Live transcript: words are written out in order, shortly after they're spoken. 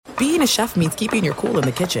being a chef means keeping your cool in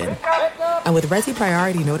the kitchen. And with Resi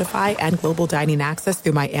Priority Notify and Global Dining Access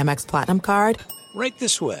through my Amex Platinum card, right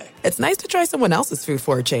this way. It's nice to try someone else's food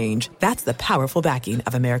for a change. That's the powerful backing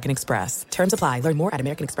of American Express. Terms apply. Learn more at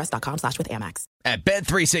americanexpress.com/withAmex. At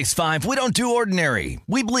Bet365, we don't do ordinary.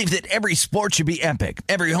 We believe that every sport should be epic.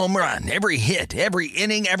 Every home run, every hit, every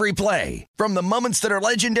inning, every play. From the moments that are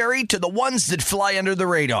legendary to the ones that fly under the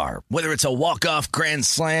radar. Whether it's a walk-off grand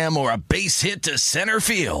slam or a base hit to center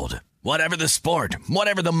field. Whatever the sport,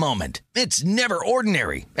 whatever the moment, it's never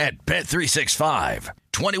ordinary at Bet365.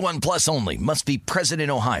 21 plus only. Must be present in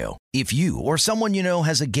Ohio. If you or someone you know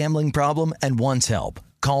has a gambling problem and wants help,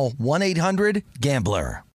 call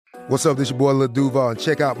 1-800-GAMBLER. What's up, this your boy Lil Duval, and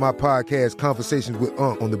check out my podcast, Conversations with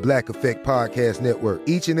Unc, on the Black Effect Podcast Network.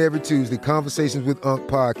 Each and every Tuesday, Conversations with Unc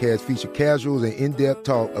podcast feature casuals and in-depth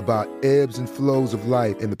talk about ebbs and flows of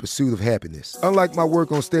life and the pursuit of happiness. Unlike my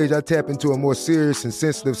work on stage, I tap into a more serious and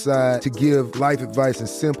sensitive side to give life advice and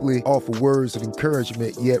simply offer words of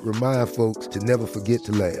encouragement, yet remind folks to never forget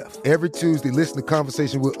to laugh. Every Tuesday, listen to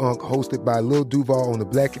Conversation with Unc, hosted by Lil Duval on the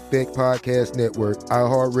Black Effect Podcast Network,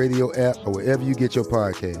 iHeartRadio app, or wherever you get your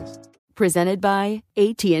podcasts. Presented by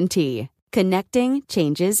AT&T. Connecting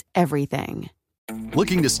changes everything.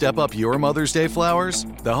 Looking to step up your Mother's Day flowers?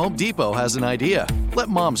 The Home Depot has an idea. Let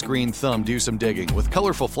Mom's green thumb do some digging with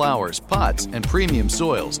colorful flowers, pots, and premium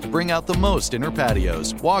soils to bring out the most in her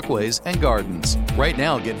patios, walkways, and gardens. Right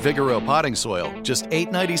now, get Vigoro potting soil, just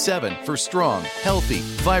 $8.97 for strong, healthy,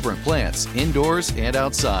 vibrant plants indoors and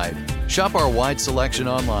outside. Shop our wide selection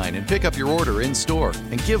online and pick up your order in-store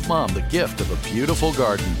and give Mom the gift of a beautiful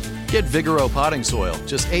garden. Get Vigoro potting soil,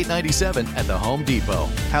 just $8.97 at the Home Depot.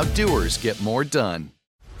 How doers get more done.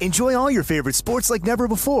 Enjoy all your favorite sports like never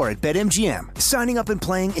before at BetMGM. Signing up and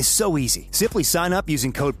playing is so easy. Simply sign up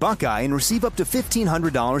using code Buckeye and receive up to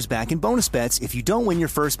 $1,500 back in bonus bets if you don't win your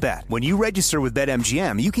first bet. When you register with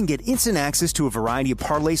BetMGM, you can get instant access to a variety of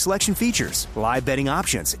parlay selection features, live betting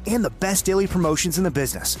options, and the best daily promotions in the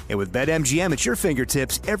business. And with BetMGM at your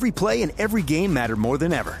fingertips, every play and every game matter more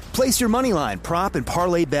than ever. Place your moneyline, prop, and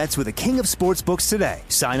parlay bets with the king of sportsbooks today.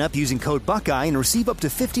 Sign up using code Buckeye and receive up to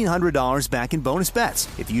 $1,500 back in bonus bets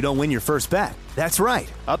if you don't win your first bet. That's right,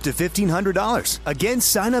 up to $1,500. Again,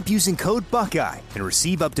 sign up using code Buckeye and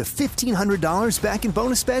receive up to $1,500 back in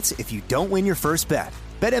bonus bets if you don't win your first bet.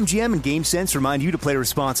 BetMGM and GameSense remind you to play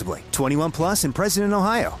responsibly. 21 plus and present in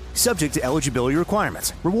Ohio. Subject to eligibility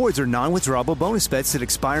requirements. Rewards are non-withdrawable bonus bets that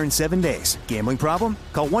expire in 7 days. Gambling problem?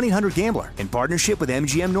 Call 1-800-GAMBLER in partnership with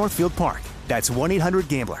MGM Northfield Park. That's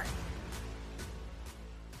 1-800-GAMBLER.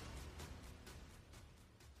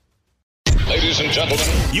 Ladies and gentlemen,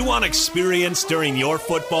 you want experience during your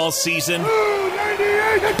football season?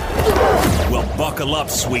 Well, buckle up,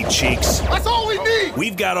 sweet cheeks. That's all we need.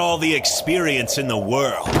 We've got all the experience in the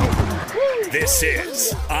world. This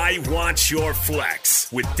is I Want Your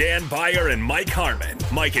Flex with Dan Beyer and Mike Harmon.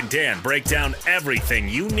 Mike and Dan break down everything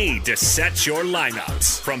you need to set your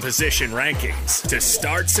lineups. From position rankings to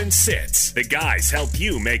starts and sits, the guys help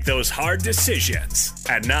you make those hard decisions.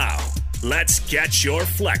 And now, let's get your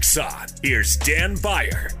flex on. Here's Dan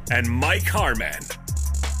Beyer and Mike Harmon.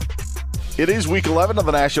 It is Week 11 of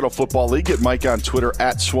the National Football League. Get Mike on Twitter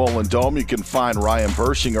at Swollen Dome. You can find Ryan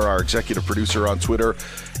Bershinger, our executive producer, on Twitter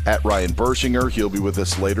at Ryan Bershinger. He'll be with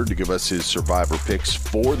us later to give us his survivor picks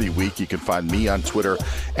for the week. You can find me on Twitter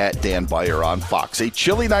at Dan Beyer on Fox. A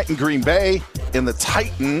chilly night in Green Bay, and the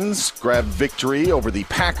Titans grabbed victory over the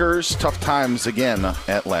Packers. Tough times again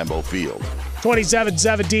at Lambeau Field.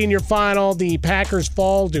 27-17 your final. The Packers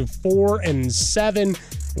fall to 4-7.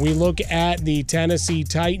 We look at the Tennessee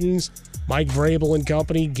Titans. Mike Vrabel and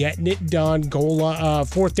company getting it done.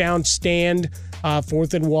 Fourth down stand,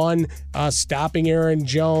 4th and 1, stopping Aaron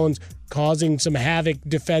Jones, causing some havoc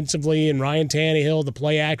defensively. And Ryan Tannehill, the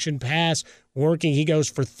play action pass working. He goes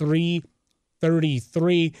for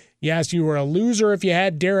 333. Yes, you were a loser if you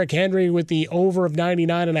had Derrick Henry with the over of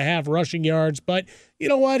 99.5 rushing yards, but you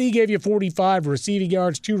know what? He gave you 45 receiving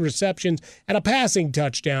yards, 2 receptions, and a passing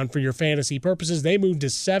touchdown for your fantasy purposes. They moved to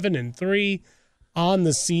 7-3 on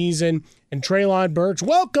the season. And Treylon Burks,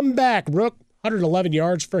 welcome back, Rook. 111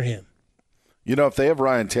 yards for him. You know, if they have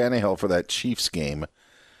Ryan Tannehill for that Chiefs game,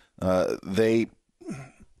 they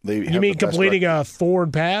You mean completing a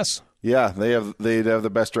forward pass? Yeah, they'd have the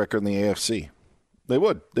best record in the AFC. They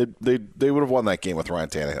would. They would have won that game with Ryan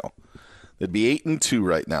Tannehill. They'd be 8-2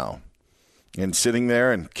 right now, and sitting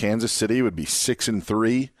there in Kansas City would be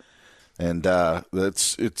 6-3, and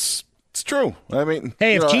it's true. I mean,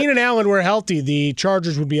 hey, if Keenan Allen were healthy, the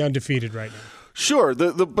Chargers would be undefeated right now. Sure,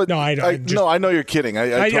 but no, I know you're kidding.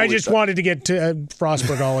 I just wanted to get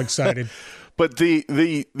Frostberg all excited. But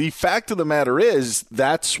the fact of the matter is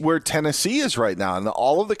that's where Tennessee is right now. And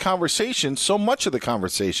all of the conversation, so much of the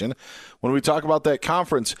conversation, when we talk about that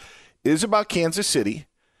conference, is about Kansas City.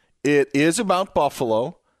 It is about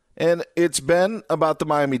Buffalo. And it's been about the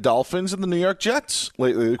Miami Dolphins and the New York Jets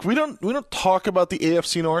lately. We don't talk about the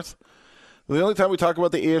AFC North. The only time we talk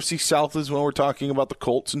about the AFC South is when we're talking about the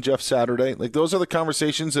Colts and Jeff Saturday. Like, those are the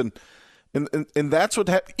conversations, and that's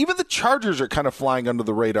what even the Chargers are kind of flying under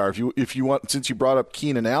the radar. If you want, since you brought up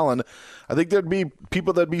Keenan Allen, I think there'd be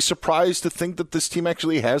people that'd be surprised to think that this team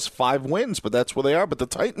actually has 5 wins, but that's where they are. But the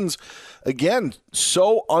Titans, again,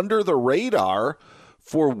 so under the radar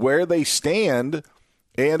for where they stand.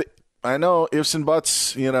 And I know ifs and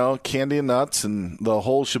buts, candy and nuts and the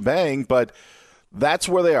whole shebang, but that's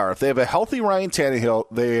where they are. If they have a healthy Ryan Tannehill,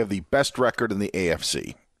 they have the best record in the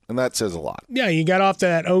AFC. And that says a lot. Yeah, you got off to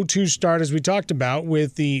that 0-2 start, as we talked about,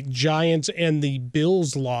 with the Giants and the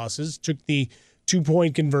Bills losses. Took the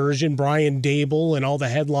 2-point conversion, Brian Dable, and all the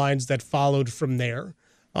headlines that followed from there.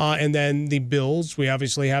 And then the Bills, we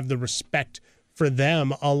obviously have the respect for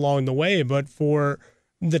them along the way. But for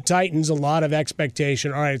the Titans, a lot of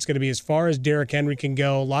expectation. All right, it's going to be as far as Derrick Henry can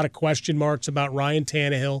go. A lot of question marks about Ryan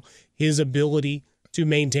Tannehill, his ability to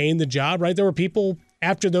maintain the job, right? There were people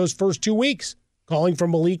after those first 2 weeks calling for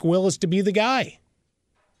Malik Willis to be the guy.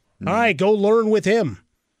 All right, go learn with him.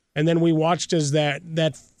 And then we watched as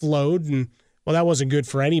that flowed, and, well, that wasn't good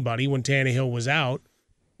for anybody when Tannehill was out.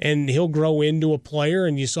 And he'll grow into a player,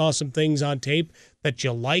 and you saw some things on tape that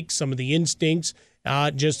you like, some of the instincts,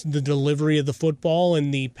 just the delivery of the football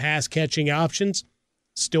and the pass-catching options.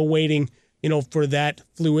 Still waiting, for that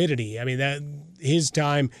fluidity. I mean, that his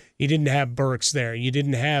time, he didn't have Burks there. You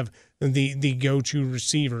didn't have the go-to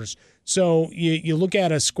receivers. So you look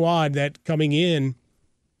at a squad that coming in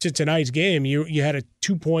to tonight's game, you had a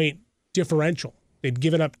 2-point differential. They'd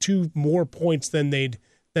given up 2 more points than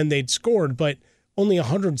they'd scored, but only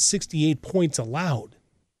 168 points allowed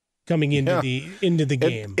coming into the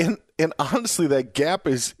game. And honestly, that gap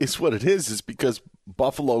is what it is because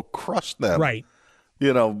Buffalo crushed them. Right.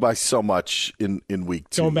 By so much in week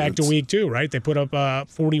 2. Going back to week 2, right? They put up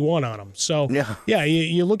 41 on them. So,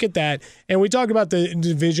 you look at that. And we talked about the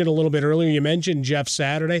division a little bit earlier. You mentioned Jeff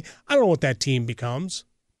Saturday. I don't know what that team becomes,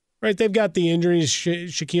 right? They've got the injuries.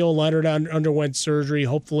 Shaquille Leonard underwent surgery.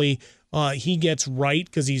 Hopefully he gets right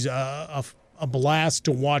because he's a blast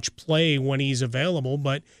to watch play when he's available.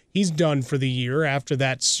 But he's done for the year after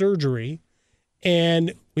that surgery.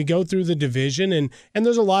 And we go through the division, and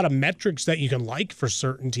there's a lot of metrics that you can like for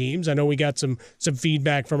certain teams. I know we got some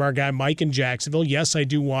feedback from our guy Mike in Jacksonville. Yes, I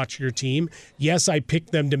do watch your team. Yes, I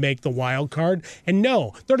picked them to make the wild card. And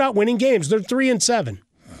no, they're not winning games. They're 3-7.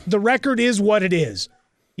 The record is what it is.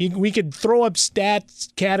 We could throw up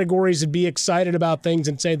stats categories and be excited about things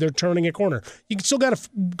and say they're turning a corner. You still got to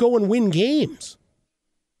go and win games.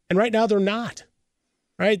 And right now they're not.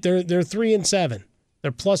 Right? They're 3-7.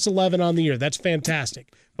 They're plus 11 on the year. That's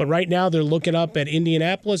fantastic. But right now they're looking up at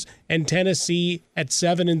Indianapolis, and Tennessee at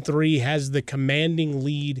 7-3 has the commanding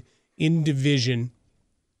lead in division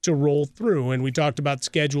to roll through. And we talked about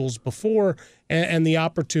schedules before and the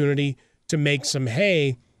opportunity to make some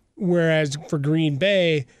hay. Whereas for Green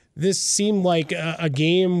Bay, this seemed like a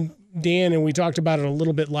game, Dan, and we talked about it a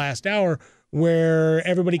little bit last hour, where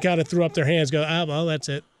everybody kind of threw up their hands, go, well, that's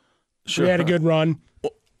it. Sure. We had a good run.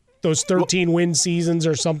 Those 13-win seasons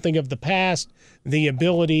are something of the past. The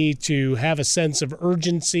ability to have a sense of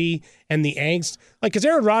urgency and the angst. Like, because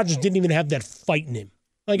Aaron Rodgers didn't even have that fight in him.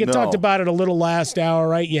 Like, it talked about it a little last hour,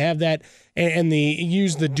 right? You have that, and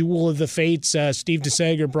use the Duel of the Fates. Steve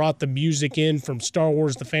DeSager brought the music in from Star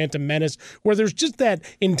Wars The Phantom Menace, where there's just that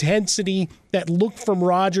intensity, that look from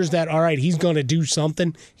Rodgers that, all right, he's going to do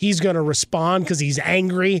something. He's going to respond because he's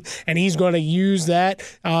angry, and he's going to use that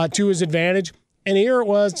to his advantage. And here it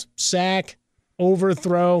was, sack,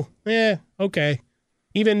 overthrow, okay.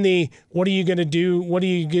 Even the, what are you going to do? What do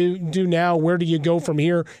you do now? Where do you go from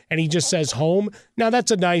here? And he just says home. Now, that's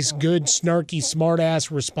a nice, good, snarky, smart-ass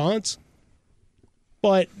response.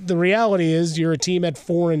 But the reality is you're a team at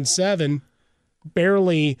 4-7,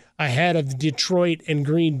 barely ahead of Detroit and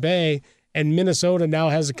Green Bay, and Minnesota now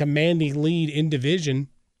has a commanding lead in division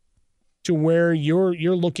to where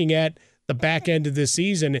you're looking at the back end of this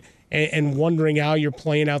season and wondering how you're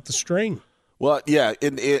playing out the string. Well, yeah,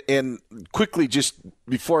 and quickly, just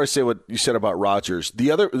before I say what you said about Rodgers,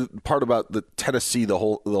 the other part about the Tennessee, the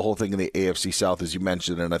whole thing in the AFC South, as you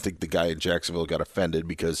mentioned, and I think the guy in Jacksonville got offended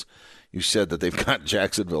because you said that they've got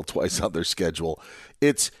Jacksonville twice on their schedule.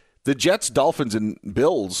 It's the Jets, Dolphins, and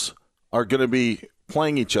Bills are going to be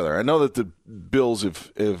playing each other. I know that the Bills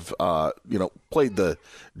have played the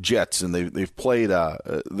Jets and they've played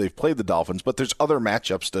the Dolphins, but there's other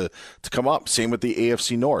matchups to come up. Same with the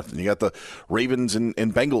AFC North, and you got the Ravens and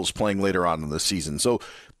Bengals playing later on in the season. So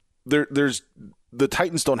there's the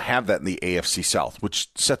Titans don't have that in the AFC South, which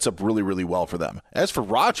sets up really, really well for them. As for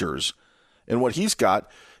Rodgers and what he's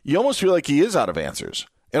got, you almost feel like he is out of answers.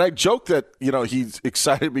 And I joke that he's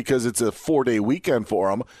excited because it's a 4-day weekend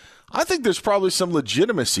for him. I think there's probably some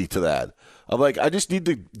legitimacy to that. Of like, I just need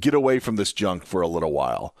to get away from this junk for a little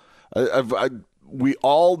while. We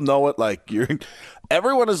all know it. Like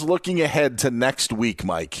everyone is looking ahead to next week,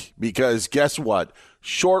 Mike, because guess what?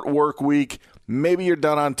 Short work week. Maybe you're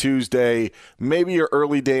done on Tuesday. Maybe your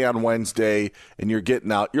early day on Wednesday, and you're getting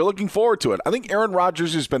out. You're looking forward to it. I think Aaron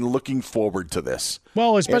Rodgers has been looking forward to this.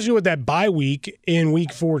 Well, especially with that bye week in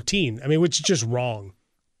Week 14. I mean, which is just wrong.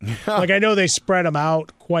 Like, I know they spread them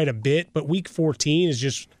out quite a bit, but Week 14 is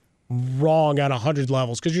just wrong on 100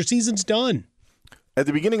 levels because your season's done. At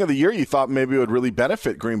the beginning of the year, you thought maybe it would really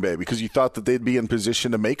benefit Green Bay because you thought that they'd be in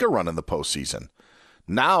position to make a run in the postseason.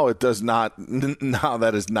 Now it does not. Now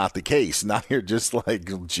that is not the case. Now you're just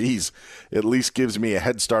like, geez, at least gives me a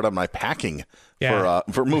head start on my packing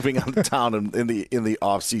for moving out of town in the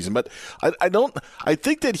off season. But I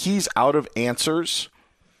think that he's out of answers,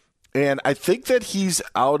 and I think that he's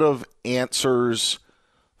out of answers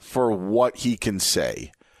for what he can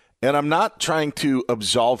say. And I'm not trying to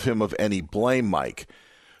absolve him of any blame, Mike,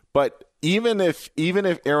 but even if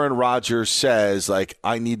Aaron Rodgers says like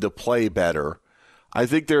I need to play better. I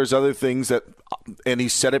think there's other things that, and he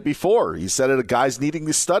said it before. He said it, guys needing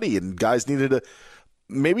to study and guys needed to,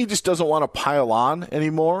 maybe he just doesn't want to pile on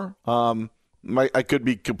anymore. I could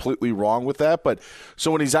be completely wrong with that. But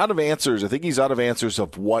so when he's out of answers, I think he's out of answers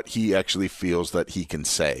of what he actually feels that he can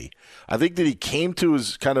say. I think that he came to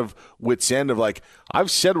his kind of wit's end of like,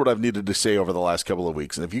 I've said what I've needed to say over the last couple of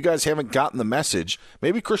weeks. And if you guys haven't gotten the message,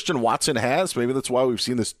 maybe Christian Watson has. Maybe that's why we've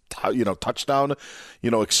seen this touchdown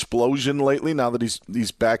explosion lately now that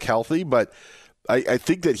he's back healthy. But I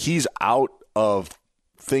think that he's out of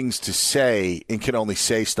things to say and can only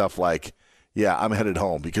say stuff like, yeah, I'm headed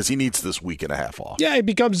home, because he needs this week and a half off. Yeah, it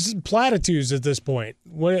becomes platitudes at this point.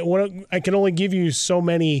 When I can only give you so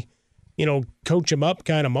many, coach him up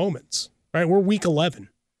kind of moments, right? We're week 11.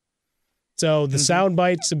 So the sound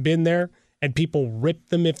bites have been there, and people ripped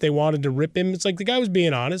them if they wanted to rip him. It's like the guy was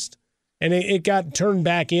being honest, and it got turned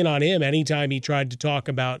back in on him anytime he tried to talk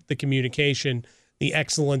about the communication, the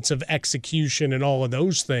excellence of execution, and all of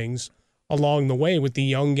those things along the way with the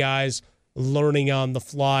young guys learning on the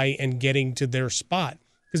fly and getting to their spot.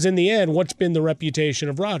 Because in the end, what's been the reputation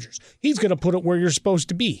of Rodgers? He's going to put it where you're supposed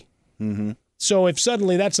to be. Mm-hmm. So if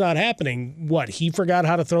suddenly that's not happening, he forgot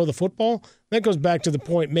how to throw the football? That goes back to the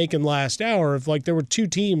point making last hour of like there were two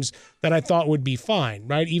teams that I thought would be fine,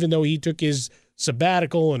 right? Even though he took his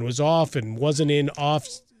sabbatical and was off and wasn't in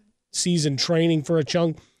off-season training for a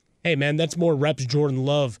chunk. Hey, man, that's more reps Jordan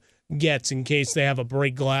Love gets in case they have a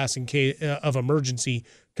break glass in case of emergency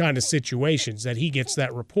kind of situations, that he gets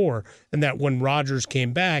that rapport, and that when Rodgers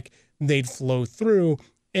came back, they'd flow through,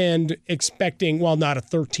 and expecting, while not a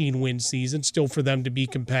 13-win season, still for them to be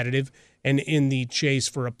competitive and in the chase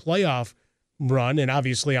for a playoff run. And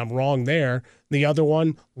obviously I'm wrong there. The other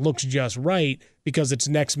one looks just right because it's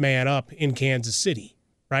next man up in Kansas City,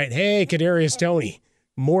 right? Hey, Kadarius Toney,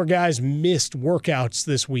 more guys missed workouts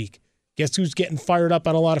this week. Guess who's getting fired up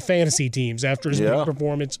on a lot of fantasy teams after his big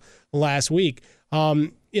performance last week?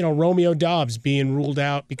 Romeo Doubs being ruled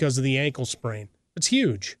out because of the ankle sprain. It's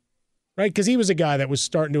huge, right? Because he was a guy that was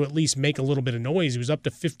starting to at least make a little bit of noise. He was up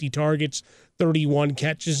to 50 targets, 31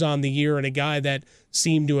 catches on the year, and a guy that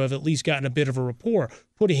seemed to have at least gotten a bit of a rapport.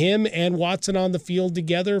 Put him and Watson on the field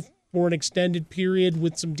together for an extended period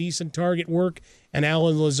with some decent target work, and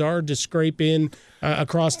Allen Lazard to scrape in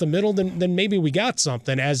across the middle, then maybe we got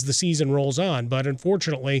something as the season rolls on. But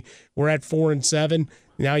unfortunately, we're at 4-7.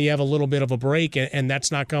 Now you have a little bit of a break, and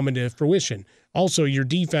that's not coming to fruition. Also, your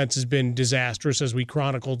defense has been disastrous, as we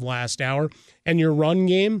chronicled last hour, and your run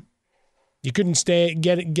game, you couldn't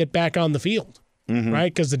get back on the field,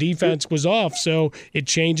 right? Because the defense was off, so it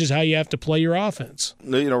changes how you have to play your offense.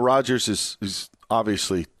 Rodgers is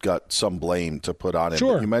obviously got some blame to put on him.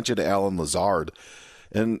 Sure. You mentioned Allen Lazard,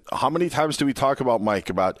 and how many times do we talk about, Mike,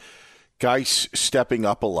 about guys stepping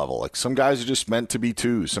up a level? Like, some guys are just meant to be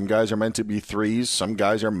 2s. Some guys are meant to be 3s. Some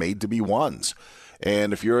guys are made to be 1s.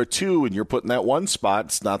 And if you're a 2 and you're put in that 1 spot,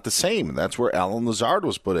 it's not the same. And that's where Allen Lazard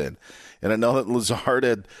was put in. And I know that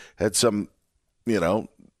Lazard had some,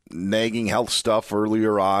 nagging health stuff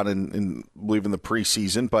earlier on and believe in the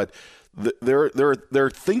preseason, but there are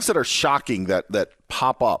things that are shocking that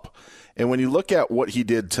pop up. And when you look at what he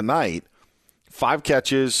did tonight, 5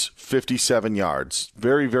 catches, 57 yards,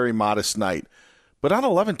 very, very modest night, but on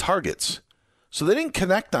 11 targets. So they didn't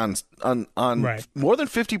connect on right. more than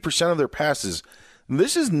 50% of their passes.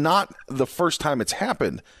 This is not the first time it's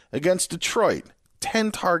happened. Against Detroit,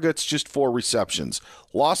 10 targets, just 4 receptions.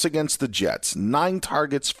 Loss against the Jets, 9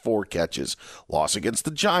 targets, 4 catches. Loss against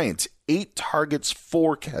the Giants, 8 targets,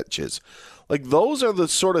 4 catches. Like, those are the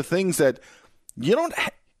sort of things that you don't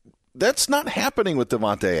that's not happening with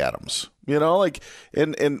Davante Adams. You know, like,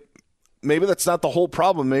 and maybe that's not the whole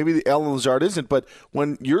problem. Maybe Allen Lazard isn't, but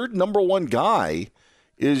when your number one guy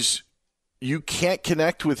is you can't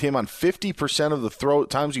connect with him on 50% of the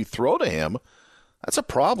times you throw to him, that's a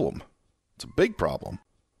problem. It's a big problem.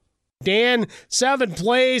 Dan, 7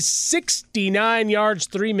 plays, 69 yards,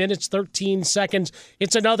 3 minutes, 13 seconds.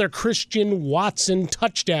 It's another Christian Watson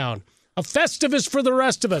touchdown. A Festivus for the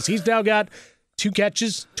rest of us. He's now got 2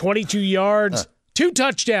 catches, 22 yards, 2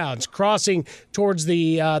 touchdowns, crossing towards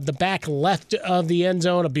the back left of the end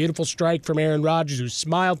zone. A beautiful strike from Aaron Rodgers, who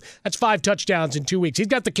smiled. That's 5 touchdowns in 2 weeks. He's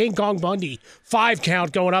got the King Kong Bundy 5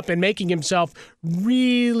 count going up and making himself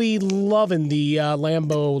really loving the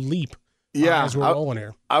Lambeau leap. Yeah, as we're rolling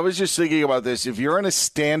here. I was just thinking about this. If you're in a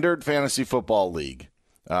standard fantasy football league,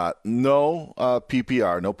 no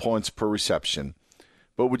PPR, no points per reception,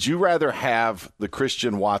 but would you rather have the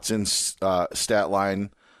Christian Watson stat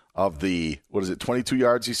line of the, 22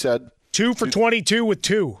 yards he said? 2 for 22 with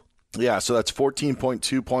 2. Yeah, so that's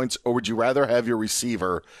 14.2 points. Or would you rather have your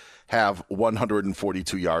receiver have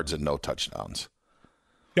 142 yards and no touchdowns?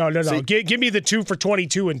 No. See, give me the 2 for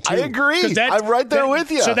 22 and 2. I agree. I'm right there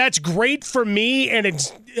with you. So that's great for me, and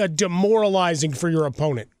it's demoralizing for your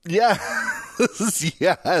opponent. Yeah.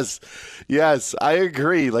 Yes, I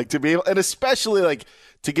agree. Like, to be able, and especially like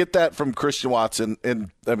to get that from Christian Watson.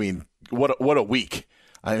 And I mean, what a week.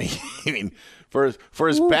 I mean, for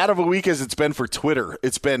as bad of a week as it's been for Twitter,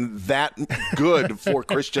 it's been that good for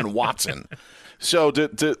Christian Watson. So,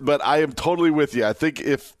 but I am totally with you. I think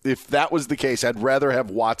if that was the case, I'd rather have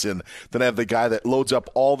Watson than have the guy that loads up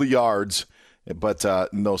all the yards, but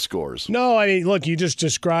no scores. No, I mean, look, you just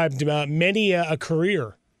described many a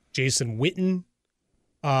career. Jason Witten,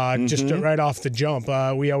 just right off the jump.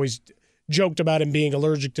 We always joked about him being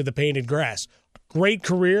allergic to the painted grass. Great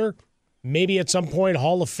career. Maybe at some point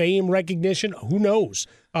Hall of Fame recognition. Who knows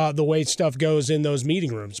the way stuff goes in those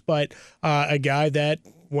meeting rooms. But a guy that,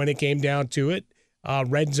 when it came down to it,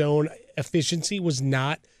 red zone efficiency was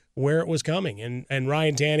not where it was coming. And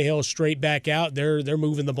Ryan Tannehill straight back out. They're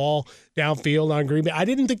moving the ball downfield on Green Bay. I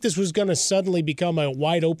didn't think this was going to suddenly become a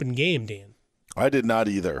wide open game, Dan. I did not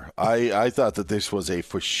either. I thought that this was a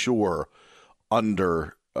for sure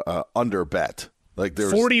under bet. Like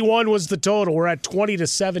 41 was the total. We're at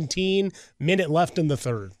 20-17, minute left in the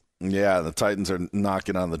third. Yeah, the Titans are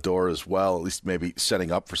knocking on the door as well, at least maybe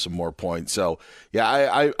setting up for some more points. So, yeah,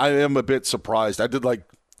 I am a bit surprised. I did like,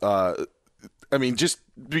 just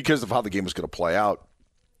because of how the game was going to play out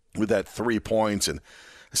with that 3 points, and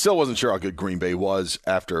I still wasn't sure how good Green Bay was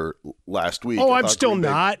after last week. Oh, I'm still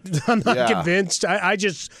not. I'm not convinced. I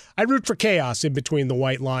root for chaos in between the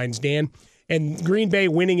white lines, Dan. And Green Bay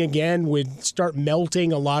winning again would start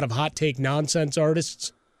melting a lot of hot take nonsense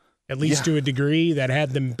artists, at least to a degree, that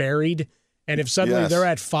had them buried. And if suddenly they're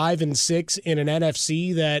at 5-6 in an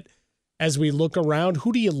NFC that, as we look around,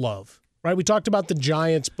 who do you love? Right? We talked about the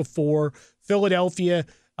Giants before. Philadelphia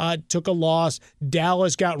took a loss.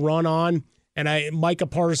 Dallas got run on. And Micah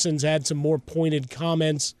Parsons had some more pointed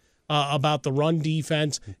comments about the run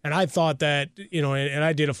defense. And I thought that, and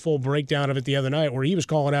I did a full breakdown of it the other night where he was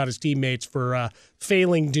calling out his teammates for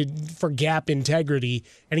failing for gap integrity.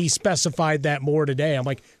 And he specified that more today. I'm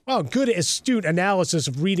like, wow, good, astute analysis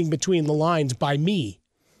of reading between the lines by me.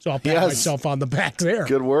 So I'll pat myself on the back there.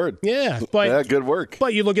 Good word. Yeah. But, good work.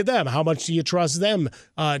 But you look at them. How much do you trust them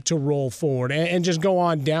to roll forward and just go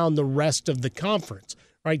on down the rest of the conference?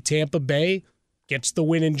 Right? Tampa Bay gets the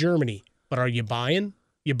win in Germany. But are you buying?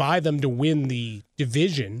 You buy them to win the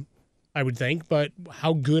division, I would think, but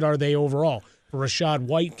how good are they overall? If Rachaad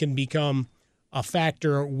White can become a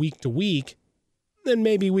factor week to week, then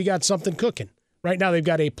maybe we got something cooking. Right now they've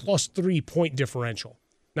got a +3 point differential.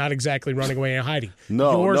 Not exactly running away and hiding.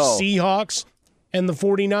 Your Seahawks and the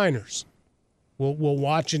 49ers. We'll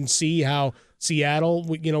watch and see how Seattle,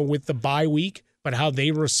 with the bye week, but how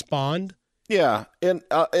they respond. Yeah, and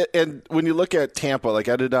when you look at Tampa, like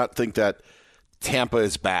I did not think that Tampa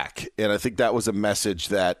is back, and I think that was a message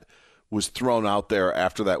that was thrown out there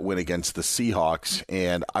after that win against the Seahawks,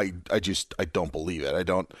 and I don't believe it.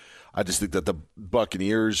 I just think that the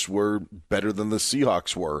Buccaneers were better than the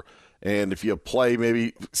Seahawks were. And if you play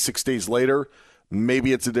maybe 6 days later,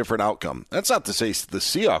 maybe it's a different outcome. That's not to say the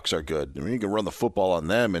Seahawks are good. I mean, you can run the football on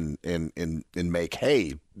them and make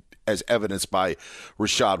hay, as evidenced by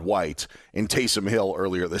Rashad White and Taysom Hill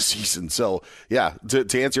earlier this season. So, yeah,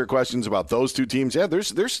 to answer your questions about those two teams, yeah,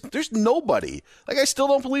 there's nobody. Like, I still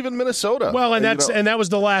don't believe in Minnesota. Well, and that was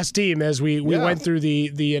the last team as we went through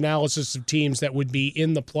the analysis of teams that would be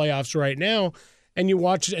in the playoffs right now. And you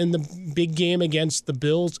watch in the big game against the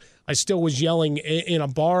Bills, I still was yelling in a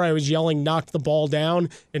bar. I was yelling, knock the ball down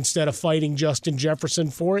instead of fighting Justin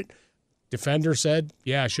Jefferson for it. Defender said,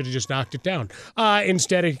 yeah, I should have just knocked it down.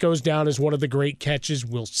 Instead, it goes down as one of the great catches.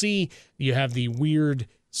 We'll see. You have the weird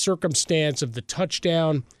circumstance of the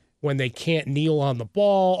touchdown when they can't kneel on the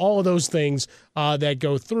ball, all of those things that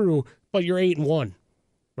go through, but you're 8-1,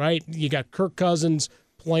 right? You got Kirk Cousins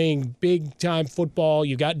playing big-time football.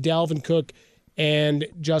 You got Dalvin Cook and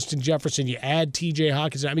Justin Jefferson. You add T.J.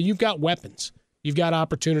 Hawkins. I mean, you've got weapons. You've got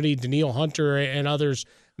opportunity. Danielle Hunter and others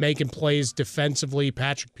making plays defensively.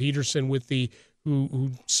 Patrick Peterson with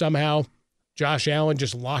who somehow Josh Allen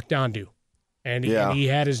just locked onto, and he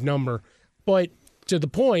had his number. But to the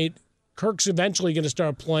point, Kirk's eventually going to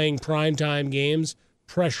start playing primetime games,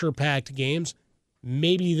 pressure-packed games.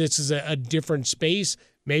 Maybe this is a different space.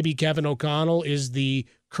 Maybe Kevin O'Connell is the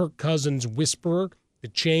Kirk Cousins whisperer. The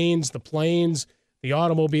chains, the planes, the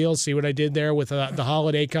automobiles. See what I did there with the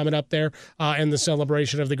holiday coming up there and the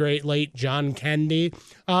celebration of the great late John Kennedy.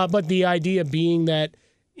 But the idea being that,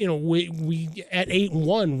 we at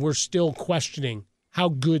 8-1, we're still questioning how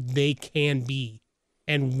good they can be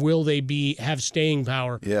and will they have staying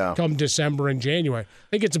power come December and January. I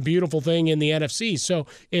think it's a beautiful thing in the NFC. So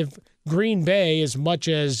if Green Bay, as much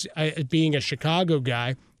as being a Chicago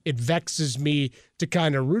guy, it vexes me to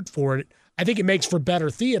kind of root for it, I think it makes for better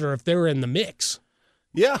theater if they're in the mix.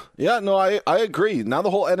 Yeah, no, I agree. Now the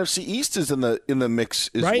whole NFC East is in the mix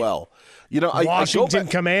as well. Washington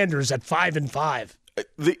Commanders at 5-5.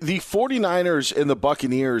 The 49ers and the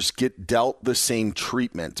Buccaneers get dealt the same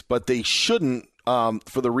treatment, but they shouldn't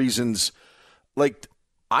for the reasons like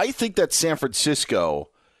I think that San Francisco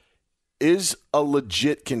is a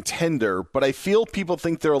legit contender, but I feel people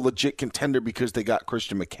think they're a legit contender because they got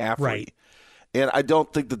Christian McCaffrey. Right. And I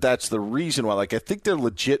don't think that that's the reason why. Like, I think they're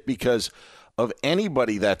legit because of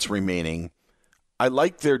anybody that's remaining. I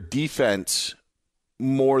like their defense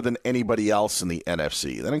more than anybody else in the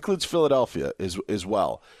NFC. That includes Philadelphia as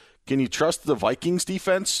well. Can you trust the Vikings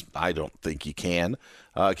defense? I don't think you can.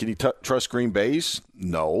 Can you trust Green Bay's?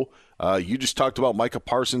 No. You just talked about Micah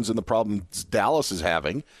Parsons and the problems Dallas is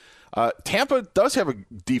having. Tampa does have a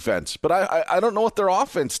defense, but I don't know what their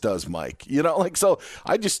offense does, Mike. So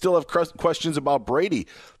I just still have questions about Brady.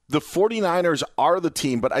 The 49ers are the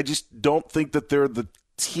team, but I just don't think that they're the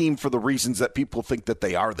team for the reasons that people think that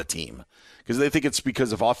they are the team. Because they think it's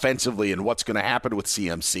because of offensively and what's going to happen with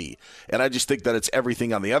CMC. And I just think that it's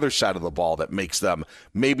everything on the other side of the ball that makes them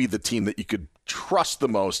maybe the team that you could trust the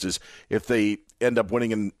most is if they end up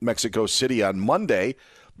winning in Mexico City on Monday,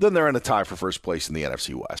 then they're in a tie for first place in the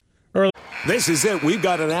NFC West. This is it. We've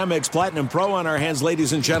got an Amex Platinum Pro on our hands,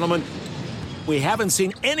 ladies and gentlemen. We haven't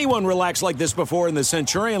seen anyone relax like this before in the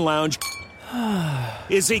Centurion Lounge.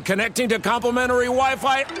 Is he connecting to complimentary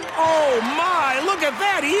Wi-Fi? Oh, my! Look at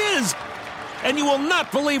that! He is! And you will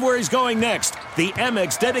not believe where he's going next. The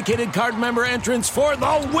Amex dedicated card member entrance for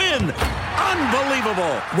the win!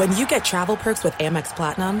 Unbelievable! When you get travel perks with Amex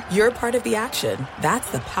Platinum, you're part of the action.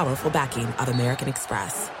 That's the powerful backing of American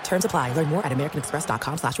Express. Terms apply. Learn more at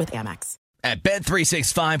americanexpress.com/withAmex. At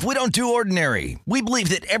Bet365, we don't do ordinary. We believe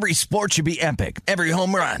that every sport should be epic. Every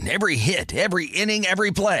home run, every hit, every inning, every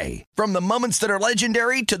play. From the moments that are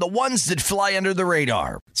legendary to the ones that fly under the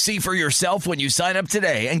radar. See for yourself when you sign up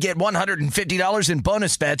today and get $150 in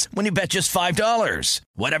bonus bets when you bet just $5.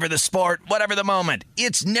 Whatever the sport, whatever the moment,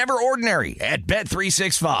 it's never ordinary at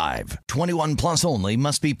Bet365. 21 plus only.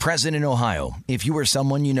 Must be present in Ohio. If you or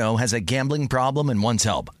someone you know has a gambling problem and wants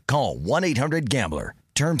help, call 1-800-GAMBLER.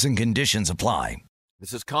 Terms and conditions apply.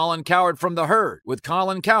 This is Colin Cowherd from The Herd with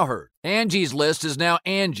Colin Cowherd. Angie's List is now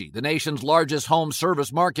Angie, the nation's largest home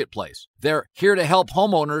service marketplace. They're here to help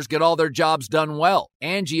homeowners get all their jobs done well.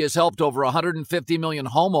 Angie has helped over 150 million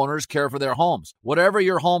homeowners care for their homes. Whatever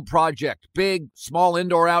your home project, big, small,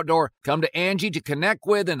 indoor, outdoor, come to Angie to connect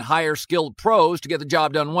with and hire skilled pros to get the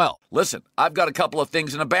job done well. Listen, I've got a couple of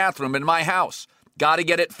things in a bathroom in my house. Got to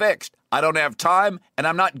get it fixed. I don't have time, and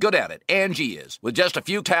I'm not good at it. Angie is. With just a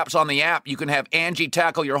few taps on the app, you can have Angie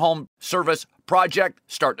tackle your home service project,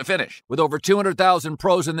 start to finish. With over 200,000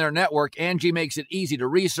 pros in their network, Angie makes it easy to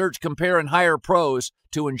research, compare, and hire pros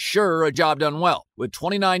to ensure a job done well. With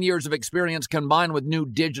 29 years of experience combined with new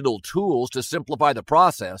digital tools to simplify the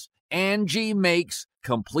process, Angie makes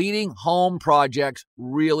completing home projects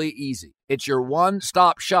really easy. It's your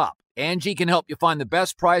one-stop shop. Angie can help you find the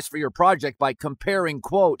best price for your project by comparing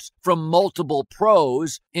quotes from multiple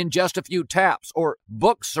pros in just a few taps, or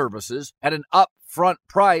book services at an upfront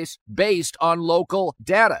price based on local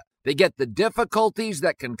data. They get the difficulties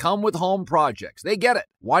that can come with home projects. They get it.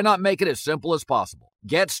 Why not make it as simple as possible?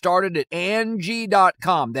 Get started at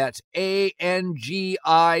Angie.com. That's ANGI.com,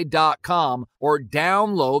 or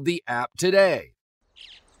download the app today.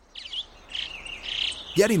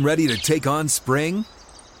 Getting ready to take on spring?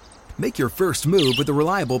 Make your first move with the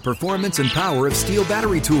reliable performance and power of Steel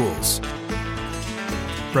battery tools.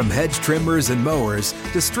 From hedge trimmers and mowers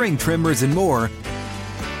to string trimmers and more,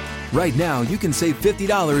 right now you can save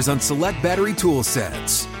 $50 on select battery tool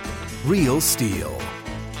sets. Real Steel.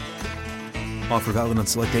 Offer valid on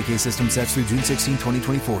select AK system sets through June 16,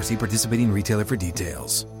 2024. See participating retailer for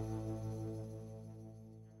details.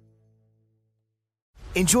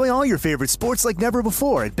 Enjoy all your favorite sports like never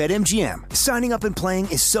before at BetMGM. Signing up and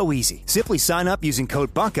playing is so easy. Simply sign up using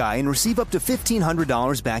code Buckeye and receive up to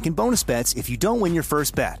 $1,500 back in bonus bets if you don't win your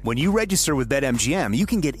first bet. When you register with BetMGM, you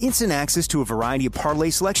can get instant access to a variety of parlay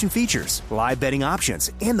selection features, live betting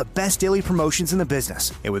options, and the best daily promotions in the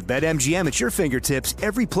business. And with BetMGM at your fingertips,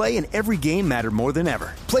 every play and every game matter more than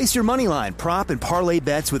ever. Place your moneyline, prop, and parlay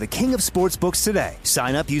bets with the king of sportsbooks today.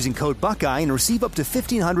 Sign up using code Buckeye and receive up to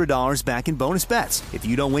 $1,500 back in bonus bets if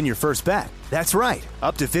you don't win your first bet. That's right,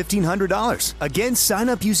 up to $1,500. Again, sign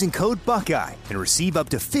up using code Buckeye and receive up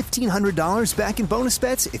to $1,500 back in bonus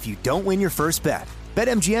bets if you don't win your first bet.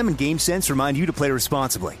 BetMGM and GameSense remind you to play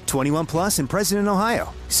responsibly. 21 plus and present in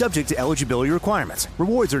Ohio. Subject to eligibility requirements.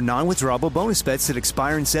 Rewards are non-withdrawable bonus bets that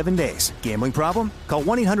expire in 7 days. Gambling problem? Call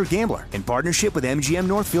 1-800-GAMBLER in partnership with MGM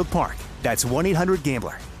Northfield Park. That's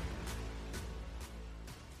 1-800-GAMBLER.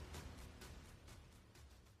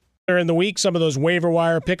 In the week, some of those waiver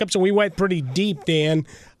wire pickups, and we went pretty deep, Dan,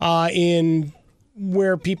 in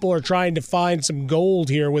where people are trying to find some gold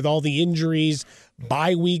here with all the injuries,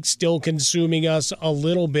 bye week still consuming us a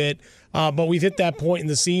little bit, but we've hit that point in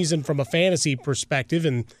the season from a fantasy perspective,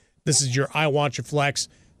 and this is your I Want Your Flex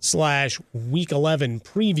 / Week 11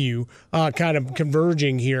 preview, kind of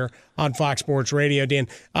converging here on Fox Sports Radio, Dan,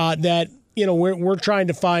 that we're trying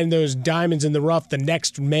to find those diamonds in the rough, the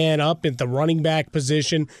next man up at the running back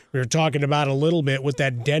position. We were talking about a little bit with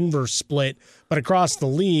that Denver split, but across the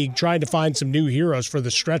league, trying to find some new heroes for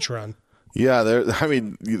the stretch run. Yeah,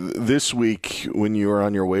 this week when you were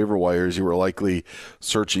on your waiver wires, you were likely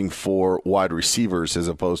searching for wide receivers as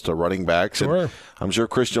opposed to running backs. Sure. And I'm sure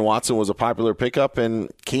Christian Watson was a popular pickup and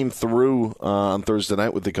came through on Thursday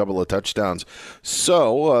night with a couple of touchdowns.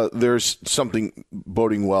 So there's something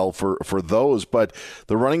boding well for those. But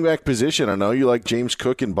the running back position, I know you like James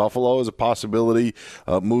Cook in Buffalo as a possibility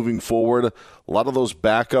moving forward. A lot of those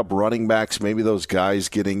backup running backs, maybe those guys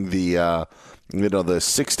getting the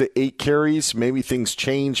 6 to 8 carries, maybe things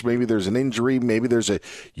change. Maybe there's an injury. Maybe there's a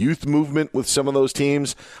youth movement with some of those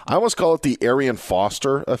teams. I almost call it the Arian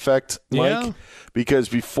Foster effect, Mike, because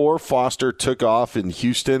before Foster took off in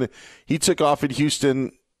Houston, he took off in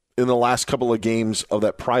Houston in the last couple of games of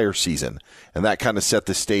that prior season, and that kind of set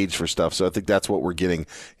the stage for stuff. So I think that's what we're getting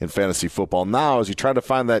in fantasy football now as you try to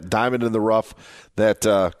find that diamond in the rough that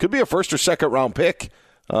could be a first or second round pick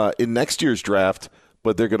in next year's draft,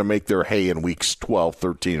 but they're going to make their hay in weeks 12,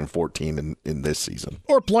 13, and 14 in this season.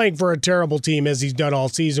 Or playing for a terrible team as he's done all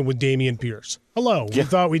season with Dameon Pierce. Hello. We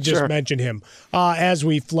thought we'd just mention him as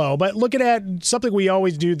we flow. But looking at something we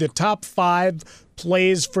always do, the top 5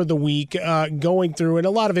 plays for the week, going through, and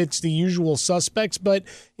a lot of it's the usual suspects, but,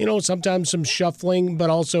 sometimes some shuffling, but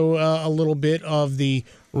also a little bit of the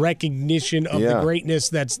recognition of the greatness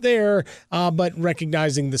that's there, but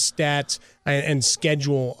recognizing the stats and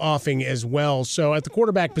schedule offing as well. So at the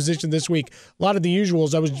quarterback position this week, a lot of the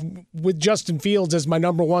usuals. I was with Justin Fields as my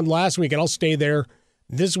number 1 last week, and I'll stay there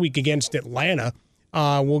this week against Atlanta.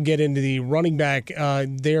 We'll get into the running back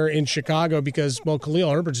there in Chicago because, Khalil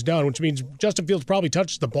Herbert's done, which means Justin Fields probably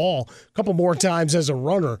touches the ball a couple more times as a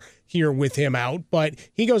runner here with him out. But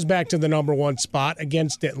he goes back to the number 1 spot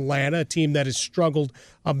against Atlanta, a team that has struggled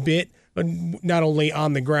a bit, not only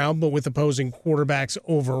on the ground, but with opposing quarterbacks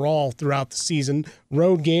overall throughout the season.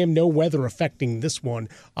 Road game, no weather affecting this one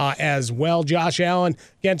as well. Josh Allen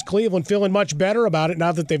against Cleveland, feeling much better about it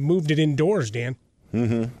now that they've moved it indoors, Dan.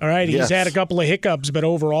 Mm-hmm. All right, he's had a couple of hiccups, but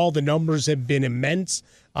overall the numbers have been immense.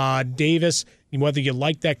 Davis Whether you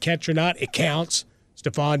like that catch or not, it counts.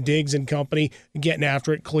 Stephon Diggs and company getting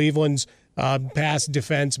after it. Cleveland's pass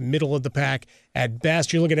defense, middle of the pack at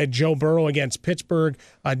best. You're looking at Joe Burrow against Pittsburgh.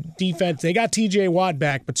 Defense, they got T.J. Watt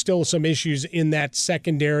back, but still some issues in that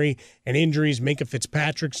secondary and injuries. Minka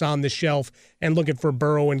Fitzpatrick's on the shelf and looking for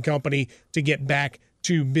Burrow and company to get back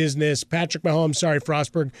to business. Patrick Mahomes,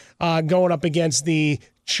 Frostberg, going up against the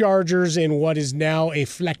Chargers in what is now a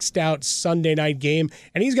flexed out Sunday night game.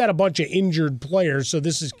 And he's got a bunch of injured players, so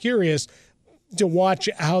this is curious to watch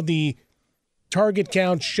how the target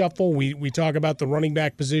count shuffle. We talk about the running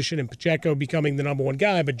back position and Pacheco becoming the number one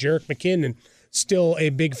guy, but Jerick McKinnon still a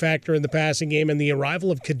big factor in the passing game, and the arrival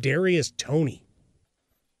of Kadarius Toney.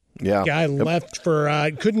 Yeah. Guy left for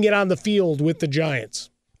couldn't get on the field with the Giants.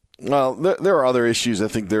 Well, there are other issues, I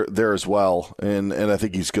think, there as well, and I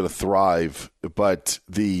think he's going to thrive. But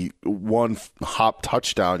the one-hop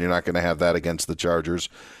touchdown, you're not going to have that against the Chargers.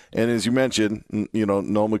 And as you mentioned,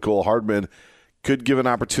 no Mecole Hardman could give an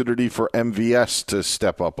opportunity for MVS to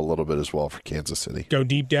step up a little bit as well for Kansas City. Go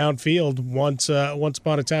deep downfield. Once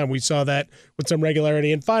upon a time, we saw that with some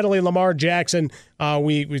regularity. And finally, Lamar Jackson.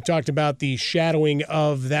 We talked about the shadowing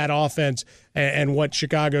of that offense and what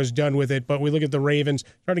Chicago's done with it. But we look at the Ravens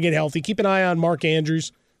trying to get healthy. Keep an eye on Mark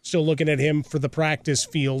Andrews. Still looking at him for the practice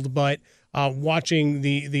field, but watching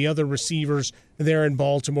the other receivers there in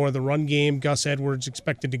Baltimore, the run game, Gus Edwards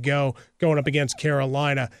expected to going up against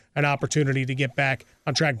Carolina, an opportunity to get back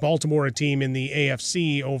on track. Baltimore, a team in the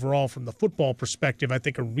AFC overall from the football perspective, I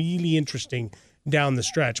think are really interesting down the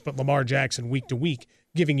stretch. But Lamar Jackson, week to week,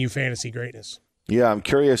 giving you fantasy greatness. Yeah, I'm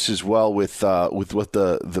curious as well with what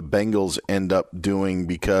the Bengals end up doing,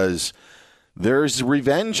 because there's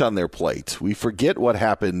revenge on their plate. We forget what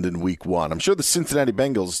happened in week 1. I'm sure the Cincinnati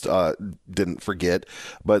Bengals didn't forget,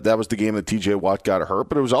 but that was the game that T.J. Watt got hurt.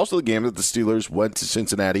 But it was also the game that the Steelers went to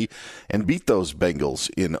Cincinnati and beat those Bengals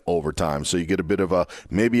in overtime. So you get a bit of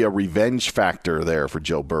maybe a revenge factor there for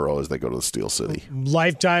Joe Burrow as they go to the Steel City.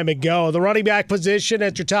 Lifetime ago. The running back position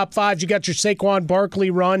at your top 5, you got your Saquon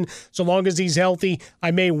Barkley run. So long as he's healthy,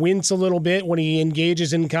 I may wince a little bit when he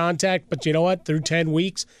engages in contact. But you know what? Through 10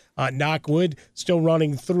 weeks, knock wood, still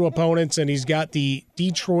running through opponents, and he's got the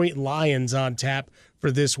Detroit Lions on tap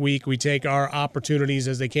for this week. We take our opportunities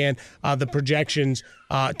as they can. The projections,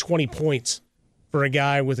 20 points for a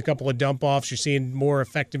guy with a couple of dump-offs. You're seeing more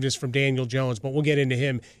effectiveness from Daniel Jones, but we'll get into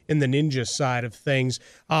him in the Ninja side of things.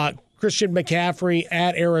 Christian McCaffrey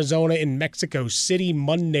at Arizona in Mexico City,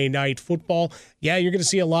 Monday Night Football. Yeah, you're going to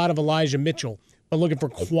see a lot of Elijah Mitchell, but looking for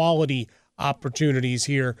quality opportunities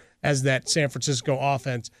here as that San Francisco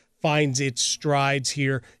offense finds its strides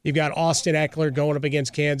here. You've got Austin Eckler going up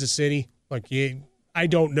against Kansas City. I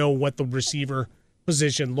don't know what the receiver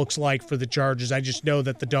position looks like for the Chargers. I just know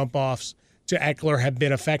that the dump-offs to Eckler have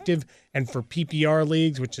been effective, and for PPR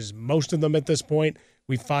leagues, which is most of them at this point,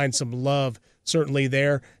 we find some love certainly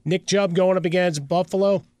there. Nick Chubb going up against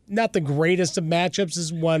Buffalo. Not the greatest of matchups. This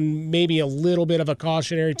is one maybe a little bit of a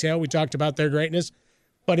cautionary tale. We talked about their greatness.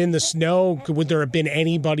 But in the snow, would there have been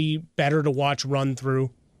anybody better to watch run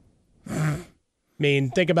through? I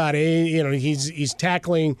mean, think about it. He's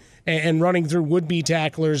tackling and running through would-be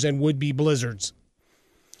tacklers and would-be blizzards.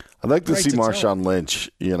 I'd like to see Marshawn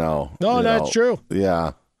Lynch, No, that's true.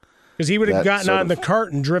 Yeah. Because he would have gotten on the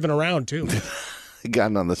cart and driven around, too.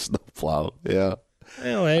 Gotten on the snowplow, yeah.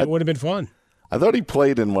 Well, it would have been fun. I thought he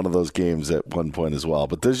played in one of those games at one point as well,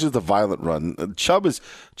 but there's just a violent run. Chubb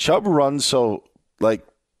runs so, like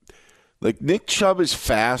Nick Chubb is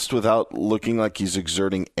fast without looking like he's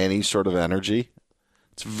exerting any sort of energy.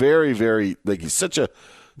 It's very, very, he's such a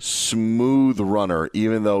smooth runner,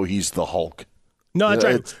 even though he's the Hulk. No, that's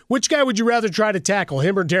right. Which guy would you rather try to tackle,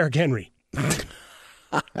 him or Derrick Henry?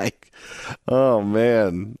 Oh,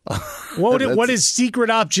 man. What is secret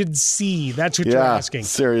option C? That's what you're asking.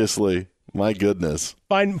 Seriously. My goodness.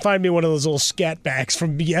 Find me one of those little scat backs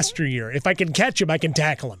from yesteryear. If I can catch him, I can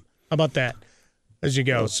tackle him. How about that? As you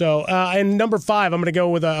go. So, and number 5, I'm going to go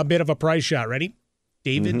with a bit of a price shot. Ready?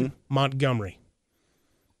 David Montgomery.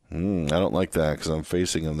 I don't like that because I'm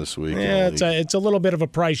facing him this week. Yeah, it's a little bit of a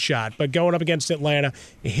price shot, but going up against Atlanta,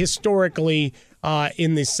 historically,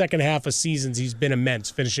 in the second half of seasons, he's been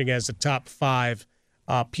immense, finishing as a top 5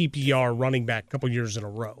 PPR running back a couple years in a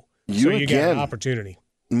row. So you get an opportunity.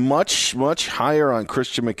 Much, much higher on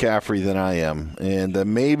Christian McCaffrey than I am. And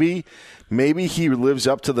maybe he lives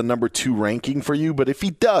up to the number 2 ranking for you. But if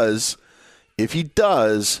he does,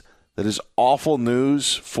 that is awful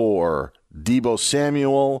news for Deebo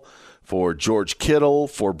Samuel, for George Kittle,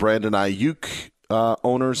 for Brandon Ayuk.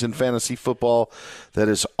 owners in fantasy football, that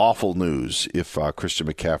is awful news if Christian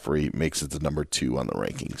McCaffrey makes it to number 2 on the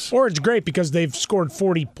rankings. Or it's great because they've scored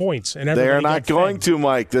 40 points. And they are not going to,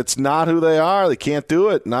 Mike. That's not who they are. They can't do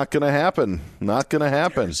it. Not going to happen. Not going to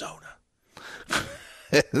happen. Arizona.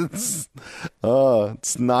 It's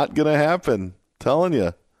not going to happen. I'm telling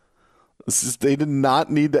you. They did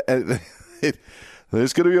not need to.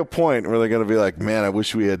 There's going to be a point where they're going to be like, man, I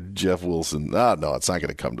wish we had Jeff Wilson. No, it's not going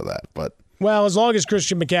to come to that. But well, as long as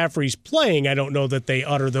Christian McCaffrey's playing, I don't know that they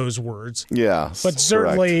utter those words. Yeah, but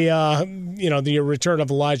certainly, the return of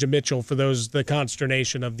Elijah Mitchell for the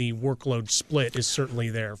consternation of the workload split is certainly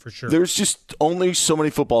there for sure. There's just only so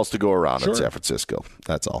many footballs to go around in San Francisco.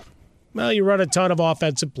 That's all. Well, you run a ton of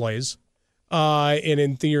offensive plays, and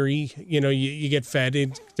in theory, you get fed.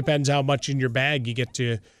 It depends how much in your bag you get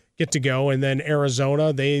to go. And then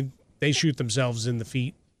Arizona, they shoot themselves in the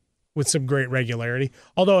feet with some great regularity.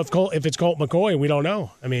 Although if it's Colt McCoy, we don't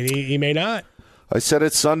know. I mean, he may not. I said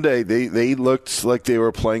it Sunday. They looked like they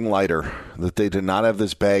were playing lighter, that they did not have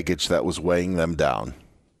this baggage that was weighing them down.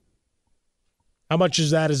 How much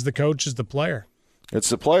is that as the coach, as the player? It's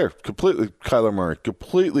the player. Completely Kyler Murray.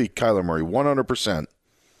 100%.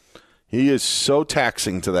 He is so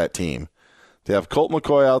taxing to that team. To have Colt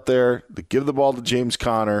McCoy out there, to give the ball to James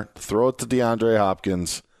Conner, to throw it to DeAndre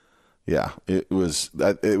Hopkins. Yeah, it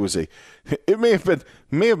may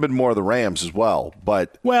have been more of the Rams as well,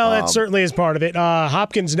 but that certainly is part of it.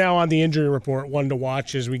 Hopkins now on the injury report, one to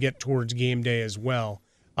watch as we get towards game day as well.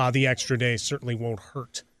 The extra day certainly won't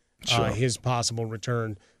hurt his possible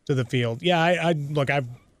return to the field. Yeah, I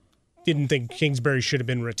didn't think Kingsbury should have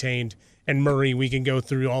been retained, and Murray. We can go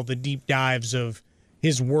through all the deep dives of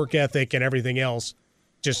his work ethic and everything else.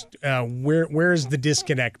 Just where's the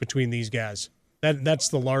disconnect between these guys? That's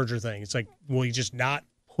the larger thing. It's like, will you just not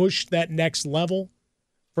push that next level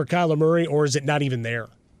for Kyler Murray, or is it not even there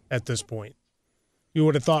at this point? You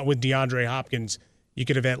would have thought with DeAndre Hopkins, you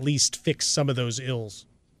could have at least fixed some of those ills.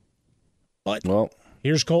 But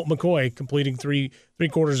here's Colt McCoy completing three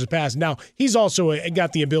quarters of the pass. Now, he's also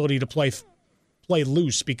got the ability to play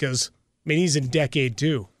loose because, he's in decade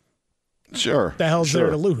 2. Sure. The hell's there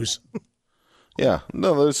to lose? Yeah.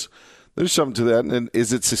 No, there's something to that. And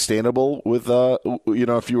is it sustainable with,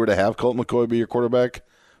 if you were to have Colt McCoy be your quarterback?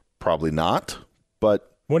 Probably not.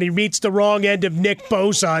 But when he meets the wrong end of Nick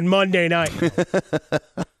Bosa on Monday night.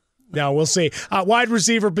 Now, we'll see. Wide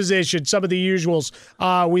receiver position, some of the usuals.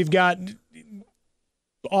 We've got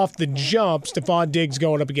off the jump, Stephon Diggs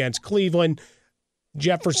going up against Cleveland.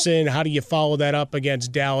 Jefferson, how do you follow that up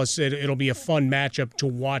against Dallas? It'll be a fun matchup to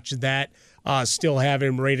watch that. Still have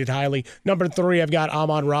him rated highly. Number 3, I've got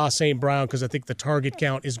Amon-Ra St. Brown because I think the target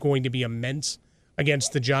count is going to be immense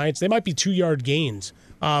against the Giants. They might be 2-yard gains,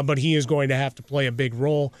 but he is going to have to play a big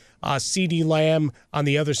role. CeeDee Lamb on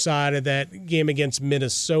the other side of that game against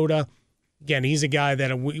Minnesota. Again, he's a guy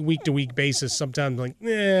that on a week-to-week basis sometimes I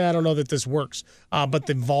don't know that this works. But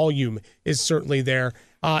the volume is certainly there.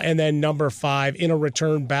 And then number 5, in a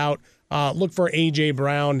return bout, look for A.J.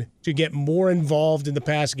 Brown to get more involved in the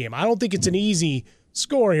pass game. I don't think it's an easy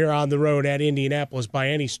score here on the road at Indianapolis by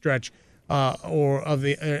any stretch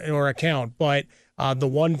or account. But the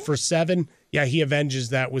 1 for 7, he avenges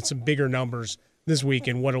that with some bigger numbers this week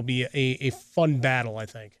in what'll be a fun battle, I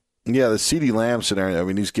think. Yeah, the CeeDee Lamb scenario,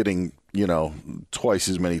 he's getting, twice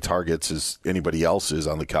as many targets as anybody else is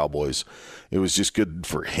on the Cowboys. It was just good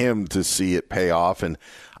for him to see it pay off. And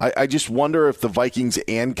I just wonder if the Vikings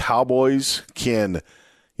and Cowboys can,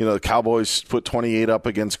 the Cowboys put 28 up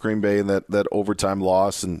against Green Bay in that overtime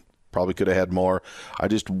loss and probably could have had more. I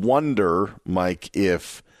just wonder, Mike,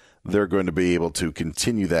 if they're going to be able to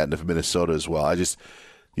continue that into Minnesota as well.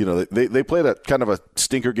 They played a kind of a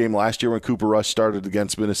stinker game last year when Cooper Rush started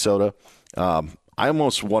against Minnesota. I'm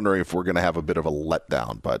almost wondering if we're going to have a bit of a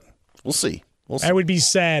letdown, but we'll see. I would be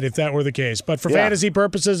sad if that were the case. But for fantasy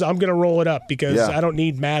purposes, I'm going to roll it up because I don't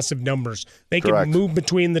need massive numbers. They can move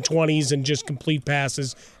between the 20s and just complete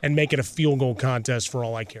passes and make it a field goal contest for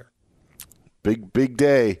all I care. Big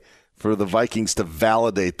day for the Vikings to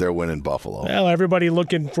validate their win in Buffalo. Well, everybody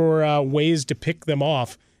looking for ways to pick them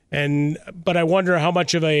off. But I wonder how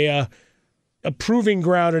much of a proving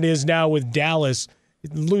ground it is now with Dallas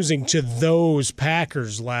losing to those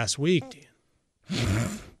Packers last week, Dan.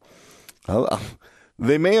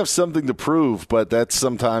 They may have something to prove, but that's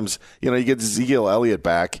sometimes, you get Ezekiel Elliott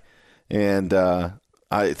back, and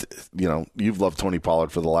you've loved Tony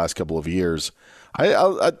Pollard for the last couple of years.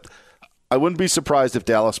 I wouldn't be surprised if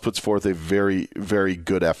Dallas puts forth a very, very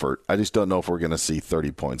good effort. I just don't know if we're going to see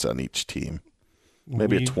 30 points on each team.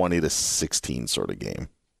 Maybe a 20-16 sort of game.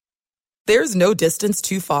 There's no distance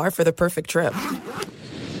too far for the perfect trip.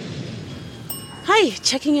 Hi,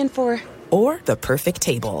 checking in for... Or the perfect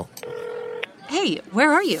table. Hey,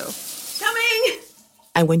 where are you? Coming!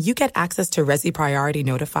 And when you get access to Resi Priority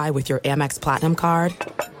Notify with your Amex Platinum card...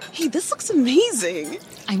 Hey, this looks amazing.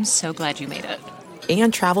 I'm so glad you made it.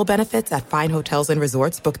 And travel benefits at fine hotels and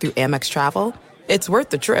resorts booked through Amex Travel, it's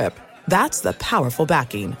worth the trip. That's the powerful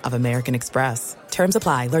backing of American Express. Terms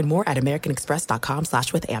apply. Learn more at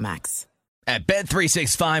americanexpress.com/withAmex. At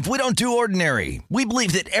Bet365, we don't do ordinary. We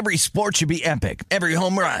believe that every sport should be epic. Every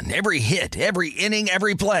home run, every hit, every inning,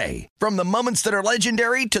 every play. From the moments that are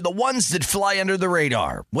legendary to the ones that fly under the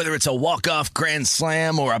radar. Whether it's a walk-off grand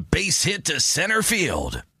slam or a base hit to center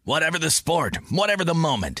field. Whatever the sport, whatever the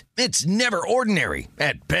moment, it's never ordinary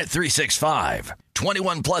at Bet365.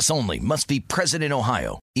 21 plus only. Must be present in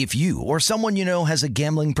Ohio. If you or someone you know has a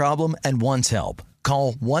gambling problem and wants help,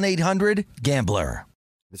 call 1-800-GAMBLER.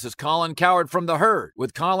 This is Colin Cowherd from The Herd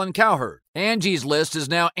with Colin Cowherd. Angie's List is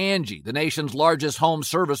now Angie, the nation's largest home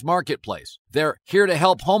service marketplace. They're here to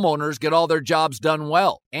help homeowners get all their jobs done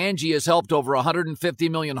well. Angie has helped over 150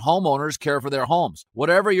 million homeowners care for their homes.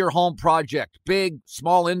 Whatever your home project, big,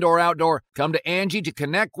 small, indoor, outdoor, come to Angie to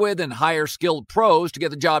connect with and hire skilled pros to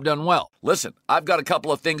get the job done well. Listen, I've got a couple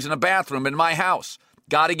of things in a bathroom in my house.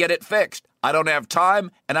 Got to get it fixed. I don't have time,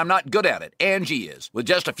 and I'm not good at it. Angie is. With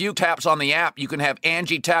just a few taps on the app, you can have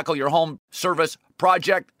Angie tackle your home service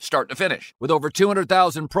project start to finish. With over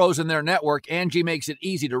 200,000 pros in their network, Angie makes it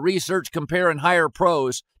easy to research, compare, and hire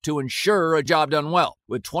pros to ensure a job done well.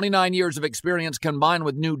 With 29 years of experience combined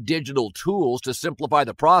with new digital tools to simplify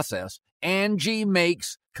the process, Angie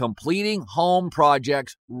makes completing home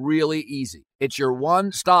projects really easy. It's your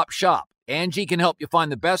one-stop shop. Angie can help you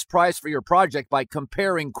find the best price for your project by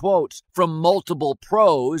comparing quotes from multiple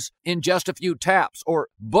pros in just a few taps, or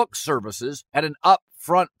book services at an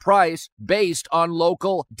upfront price based on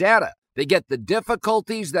local data. They get the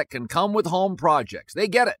difficulties that can come with home projects. They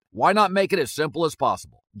get it. Why not make it as simple as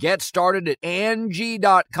possible? Get started at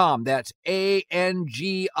Angie.com. That's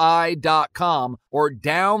ANGI.com, or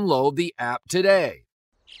download the app today.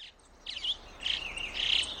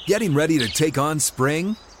 Getting ready to take on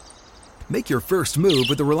spring? Make your first move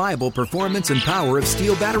with the reliable performance and power of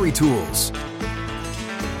Steel battery tools.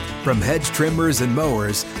 From hedge trimmers and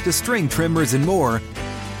mowers to string trimmers and more,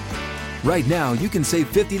 right now you can save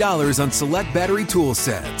 $50 on select battery tool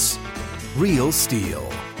sets. Real Steel.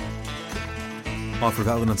 Offer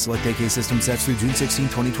valid on select AK system sets through June 16,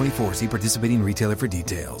 2024. See participating retailer for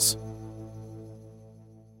details.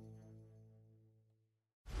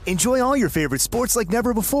 Enjoy all your favorite sports like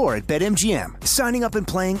never before at BetMGM. Signing up and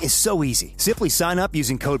playing is so easy. Simply sign up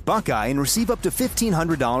using code Buckeye and receive up to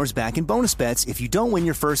 $1,500 back in bonus bets if you don't win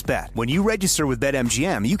your first bet. When you register with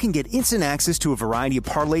BetMGM, you can get instant access to a variety of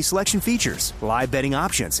parlay selection features, live betting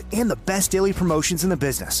options, and the best daily promotions in the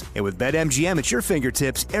business. And with BetMGM at your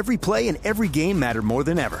fingertips, every play and every game matter more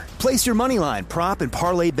than ever. Place your moneyline, prop, and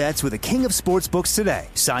parlay bets with the king of sportsbooks today.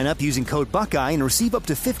 Sign up using code Buckeye and receive up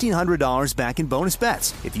to $1,500 back in bonus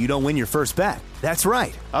bets if you don't win your first bet. That's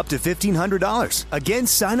right, up to $1,500. Again,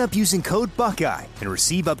 sign up using code Buckeye and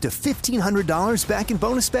receive up to $1,500 back in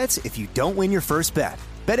bonus bets if you don't win your first bet.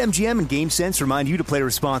 BetMGM and GameSense remind you to play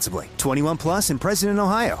responsibly. 21 plus and present in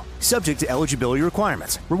Ohio. Subject to eligibility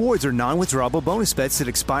requirements. Rewards are non-withdrawable bonus bets that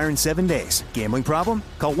expire in 7 days. Gambling problem?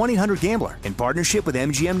 Call 1-800-GAMBLER in partnership with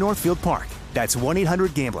MGM Northfield Park. That's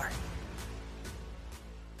 1-800-GAMBLER.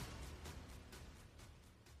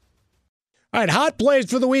 All right, hot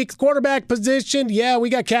plays for the week. Quarterback position. Yeah, we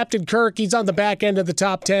got Captain Kirk. He's on the back end of the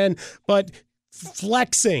top 10, but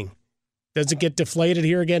flexing. Does it get deflated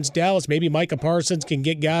here against Dallas? Maybe Micah Parsons can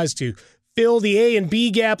get guys to fill the A and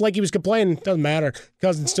B gap like he was complaining. Doesn't matter.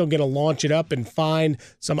 Cousins still going to launch it up and find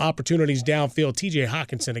some opportunities downfield. TJ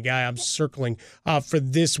Hawkinson, a guy I'm circling for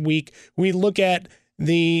this week. We look at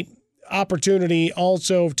the opportunity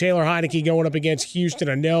also of Taylor Heineke going up against Houston.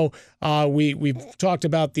 I know we've talked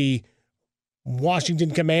about the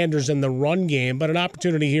Washington Commanders in the run game, but an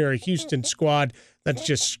opportunity here, a Houston squad that's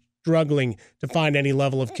just struggling to find any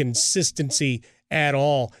level of consistency at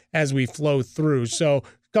all as we flow through. So a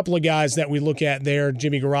couple of guys that we look at there,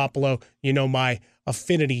 Jimmy Garoppolo, you know my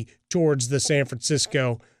affinity towards the San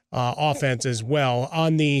Francisco offense as well.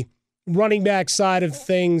 On the running back side of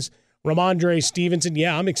things, Ramondre Stevenson,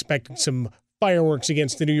 yeah, I'm expecting some fireworks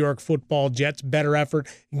against the New York Football Jets. Better effort,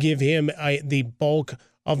 give him the bulk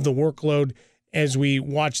of the workload as we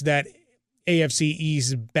watch that AFC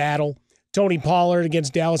East battle. Tony Pollard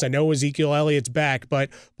against Dallas. I know Ezekiel Elliott's back, but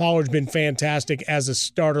Pollard's been fantastic as a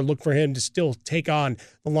starter. Look for him to still take on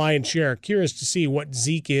the lion's share. Curious to see what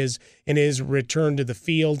Zeke is in his return to the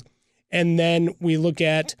field. And then we look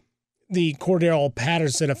at the Cordell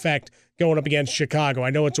Patterson effect going up against Chicago.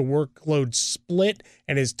 I know it's a workload split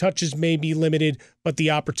and his touches may be limited, but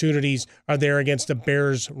the opportunities are there against a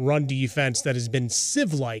Bears run defense that has been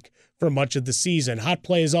sieve-like for much of the season. Hot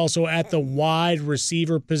play is also at the wide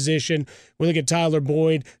receiver position. We look at Tyler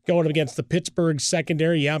Boyd going up against the Pittsburgh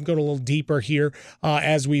secondary. Yeah, I'm going a little deeper here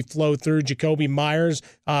as we flow through. Jacoby Myers,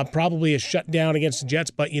 probably a shutdown against the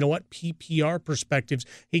Jets, but you know what? PPR perspectives,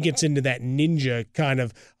 he gets into that ninja kind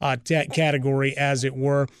of category, as it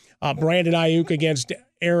were. Brandon Ayuk against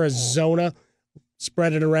Arizona.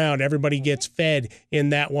 Spread it around. Everybody gets fed in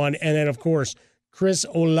that one. And then, of course, Chris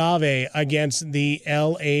Olave against the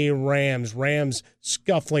L.A. Rams. Rams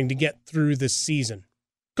scuffling to get through the season.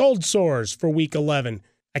 Cold sores for Week 11.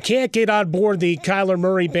 I can't get on board the Kyler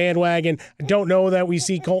Murray bandwagon. I don't know that we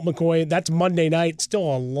see Colt McCoy. That's Monday night. Still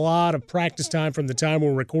a lot of practice time from the time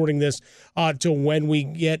we're recording this till when we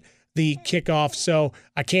get the kickoff, so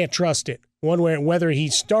I can't trust it. One way, whether he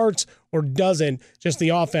starts or doesn't, just the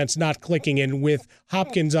offense not clicking. And with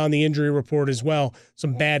Hopkins on the injury report as well,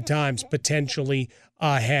 some bad times potentially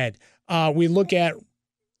ahead. We look at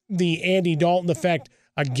the Andy Dalton effect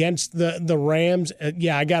against the Rams.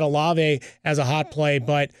 Yeah, I got Olave as a hot play,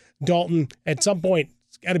 but Dalton at some point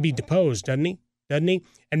has got to be deposed, doesn't he?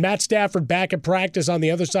 And Matt Stafford back at practice on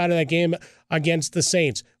the other side of that game against the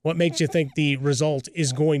Saints. What makes you think the result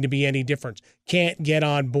is going to be any different? Can't get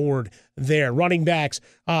on board there. Running backs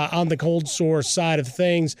on the cold sore side of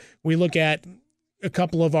things. We look at a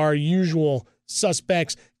couple of our usual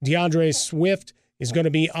suspects. DeAndre Swift is going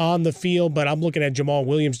to be on the field, but I'm looking at Jamal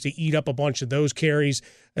Williams to eat up a bunch of those carries.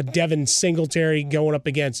 Devin Singletary going up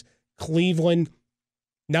against Cleveland.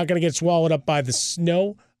 Not going to get swallowed up by the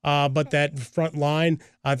snow. But that front line,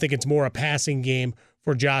 I think it's more a passing game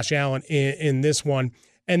for Josh Allen in this one.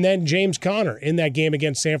 And then James Conner in that game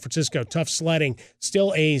against San Francisco. Tough sledding.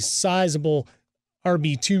 Still a sizable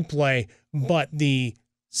RB2 play, but the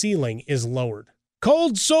ceiling is lowered.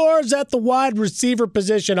 Cold sores at the wide receiver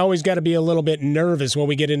position. Always got to be a little bit nervous when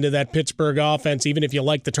we get into that Pittsburgh offense, even if you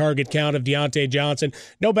like the target count of Deontay Johnson.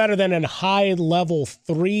 No better than a high level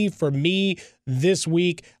 3 for me this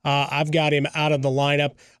week. I've got him out of the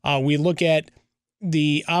lineup. We look at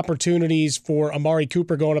the opportunities for Amari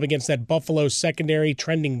Cooper going up against that Buffalo secondary,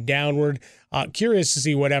 trending downward. Curious to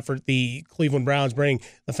see what effort the Cleveland Browns bring.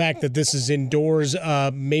 The fact that this is indoors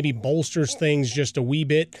maybe bolsters things just a wee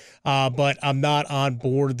bit, but I'm not on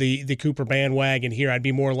board the Cooper bandwagon here. I'd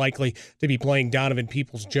be more likely to be playing Donovan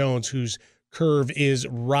Peoples-Jones, whose curve is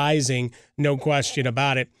rising, no question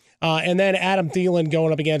about it. And then Adam Thielen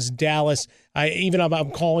going up against Dallas.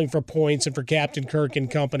 I'm calling for points and for Captain Kirk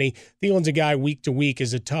and company. Thielen's a guy week to week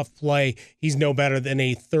is a tough play. He's no better than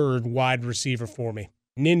a third wide receiver for me.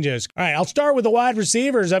 Ninjas. All right, I'll start with the wide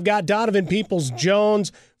receivers. I've got Donovan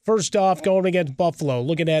Peoples-Jones. First off, going against Buffalo,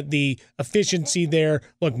 looking at the efficiency there.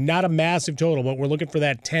 Look, not a massive total, but we're looking for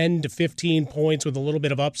that 10 to 15 points with a little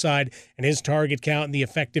bit of upside, and his target count and the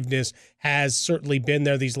effectiveness has certainly been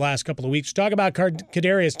there these last couple of weeks. Talk about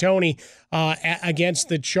Kadarius Toney against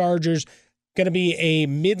the Chargers. Going to be a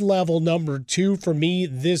mid-level number 2 for me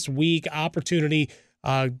this week. Opportunity,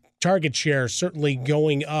 target share certainly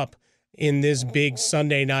going up in this big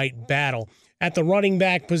Sunday night battle. At the running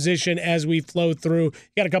back position, as we flow through,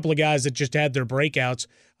 you got a couple of guys that just had their breakouts.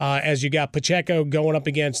 As you got Pacheco going up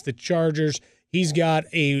against the Chargers, he's got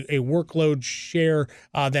a workload share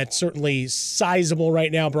that's certainly sizable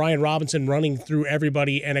right now. Brian Robinson running through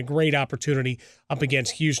everybody and a great opportunity up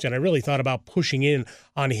against Houston. I really thought about pushing in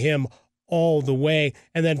on him all the way.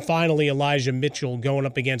 And then finally, Elijah Mitchell going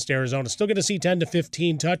up against Arizona. Still going to see 10 to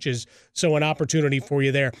 15 touches, so an opportunity for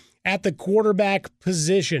you there. At the quarterback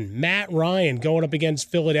position, Matt Ryan going up against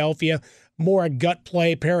Philadelphia. More a gut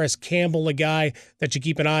play. Paris Campbell, a guy that you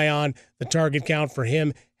keep an eye on. The target count for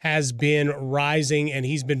him has been rising, and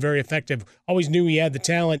he's been very effective. Always knew he had the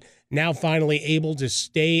talent. Now finally able to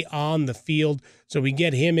stay on the field. So we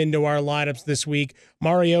get him into our lineups this week.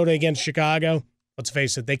 Mariota against Chicago. Let's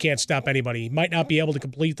face it, they can't stop anybody. He might not be able to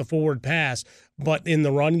complete the forward pass, but in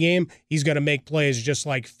the run game, he's going to make plays just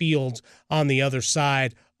like Fields on the other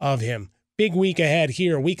side of him. Big week ahead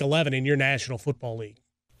here, Week 11 in your National Football League.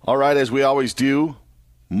 All right, as we always do,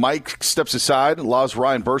 Mike steps aside, allows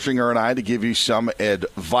Ryan Bershinger and I to give you some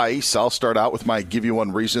advice. I'll start out with my give you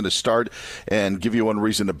one reason to start and give you one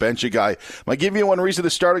reason to bench a guy. My give you one reason to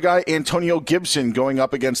start a guy, Antonio Gibson, going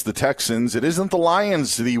up against the Texans. It isn't the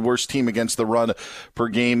Lions, the worst team against the run per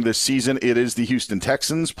game this season. It is the Houston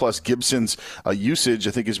Texans, plus Gibson's usage,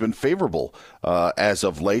 I think, has been favorable as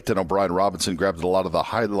of late. I know Brian Robinson grabbed a lot of the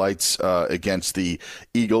highlights against the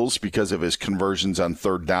Eagles because of his conversions on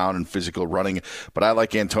third down and physical running, but I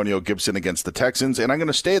like Antonio Gibson against the Texans, and I'm going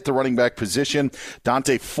to stay at the running back position.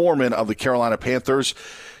 D'Onta Foreman of the Carolina Panthers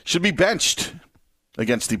should be benched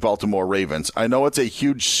against the Baltimore Ravens. I know it's a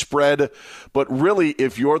huge spread, but really,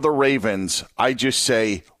 if you're the Ravens, I just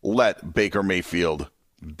say let Baker Mayfield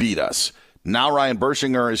beat us. Now Ryan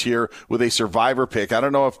Bershinger is here with a survivor pick. I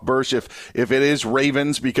don't know if if it is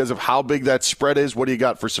Ravens because of how big that spread is. What do you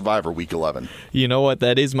got for Survivor Week 11? You know what?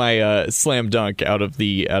 That is my slam dunk out of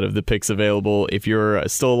the picks available. If you're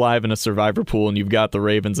still alive in a Survivor pool and you've got the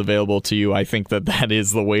Ravens available to you, I think that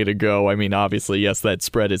is the way to go. I mean, obviously, yes, that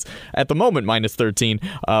spread is at the moment minus 13,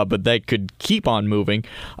 but that could keep on moving.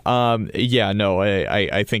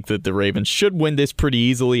 I think that the Ravens should win this pretty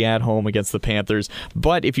easily at home against the Panthers.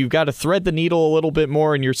 But if you've got to thread the needle a little bit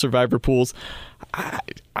more in your Survivor pools,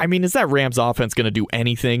 I mean, is that Rams offense going to do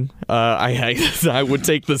anything? I would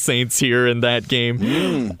take the Saints here in that game.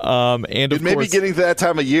 And it may be getting to that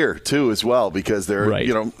time of year too, as well, because they're right.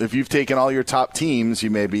 If you've taken all your top teams, you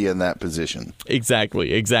may be in that position.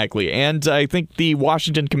 Exactly. And I think the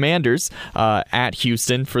Washington Commanders at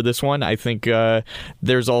Houston for this one. I think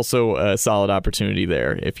there's also a solid opportunity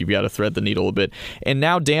there if you've got to thread the needle a bit. And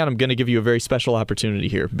now, Dan, I'm going to give you a very special opportunity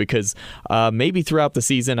here because maybe throughout the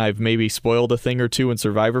season I've maybe spoiled a thing or two in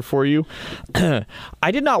Survivor for you.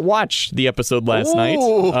 I did not watch the episode last night.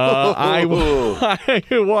 I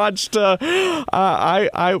watched.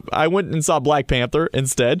 I went and saw Black Panther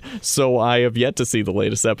instead, so I have yet to see the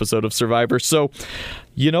latest episode of Survivor. So,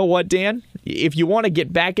 you know what, Dan? If you want to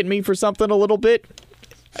get back at me for something a little bit,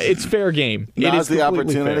 it's fair game. Now's the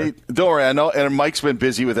opportunity. Fair. Don't worry, I know. And Mike's been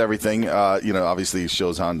busy with everything. Obviously, he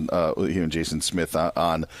shows on he and Jason Smith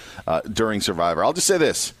on during Survivor. I'll just say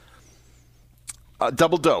this.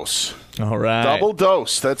 Double dose. All right. Double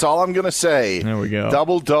dose. That's all I'm going to say. There we go.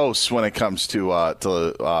 Double dose when it comes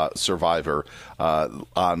to Survivor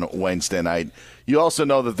on Wednesday night. You also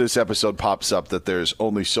know that this episode pops up that there's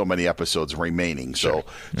only so many episodes remaining. So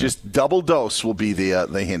just double dose will be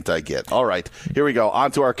the hint I get. All right, here we go.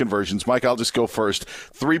 On to our conversions. Mike, I'll just go first.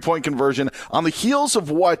 3-point conversion. On the heels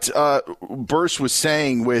of what Bursch was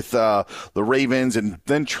saying with the Ravens and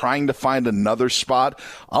then trying to find another spot,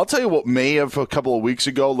 I'll tell you what may have a couple of weeks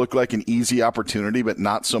ago looked like an easy opportunity, but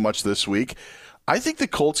not so much this week. I think the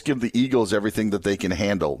Colts give the Eagles everything that they can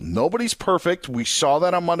handle. Nobody's perfect. We saw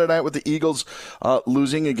that on Monday night with the Eagles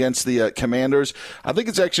losing against the Commanders. I think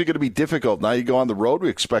it's actually going to be difficult. Now you go on the road. We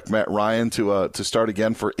expect Matt Ryan to start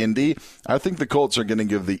again for Indy. I think the Colts are going to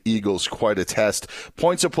give the Eagles quite a test.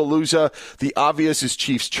 Points of Palooza, the obvious is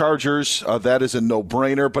Chiefs-Chargers. That is a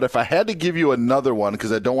no-brainer. But if I had to give you another one,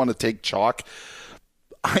 because I don't want to take chalk,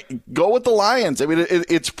 I go with the Lions. I mean,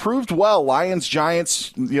 it's proved well. Lions,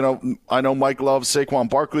 Giants, I know Mike loves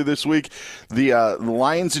Saquon Barkley this week. The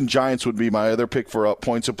Lions and Giants would be my other pick for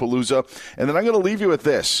Points of Palooza. And then I'm going to leave you with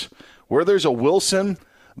this. Where there's a Wilson,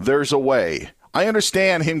 there's a way. I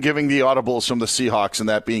understand him giving the audibles from the Seahawks and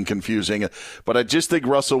that being confusing, but I just think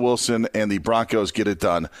Russell Wilson and the Broncos get it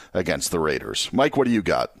done against the Raiders. Mike, what do you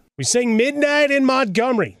got? We sing Midnight in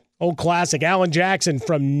Montgomery. Old classic. Alan Jackson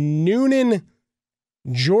from Noonan,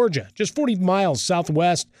 Georgia, just 40 miles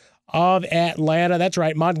southwest of Atlanta. That's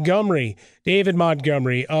right, Montgomery. David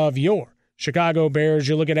Montgomery of your Chicago Bears.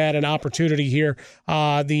 You're looking at an opportunity here.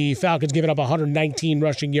 The Falcons giving up 119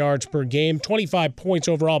 rushing yards per game, 25 points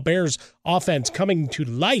overall. Bears offense coming to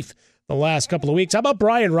life the last couple of weeks. How about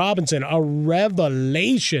Brian Robinson, a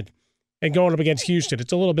revelation, and going up against Houston?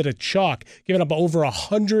 It's a little bit of chalk, giving up over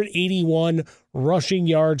 181 rushing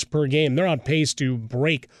yards per game. They're on pace to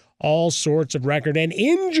break all sorts of record. And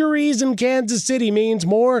injuries in Kansas City means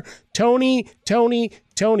more Tony,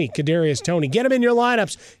 Kadarius Toney. Get him in your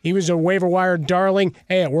lineups. He was a waiver wire darling.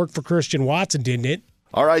 Hey, it worked for Christian Watson, didn't it?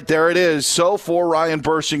 All right, there it is. So for Ryan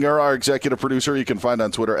Bershinger, our executive producer, you can find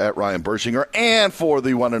on Twitter at Ryan Bershinger, and for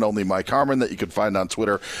the one and only Mike Harmon that you can find on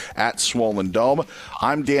Twitter at Swollen Dome.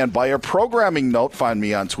 I'm Dan Beyer. Programming note, find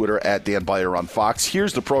me on Twitter at Dan Beyer on Fox.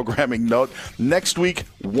 Here's the programming note. Next week,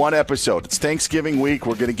 one episode. It's Thanksgiving week.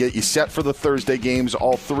 We're going to get you set for the Thursday games,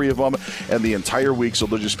 all three of them, and the entire week. So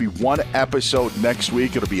there'll just be one episode next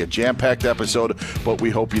week. It'll be a jam-packed episode, but we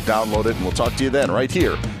hope you download it, and we'll talk to you then right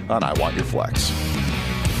here on I Want Your Flex.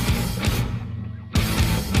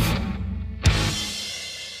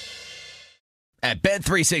 At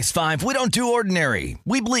Bet365, we don't do ordinary.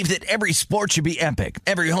 We believe that every sport should be epic.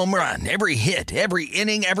 Every home run, every hit, every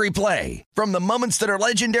inning, every play. From the moments that are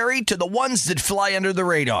legendary to the ones that fly under the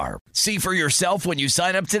radar. See for yourself when you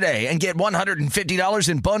sign up today and get $150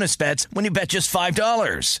 in bonus bets when you bet just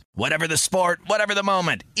 $5. Whatever the sport, whatever the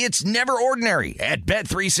moment, it's never ordinary at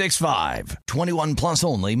Bet365. 21 plus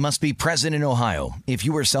only. Must be present in Ohio. If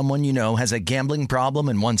you or someone you know has a gambling problem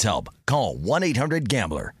and wants help, call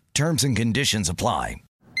 1-800-GAMBLER. Terms and conditions apply.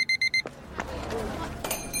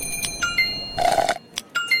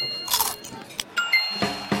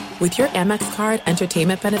 With your Amex card,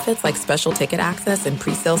 entertainment benefits like special ticket access and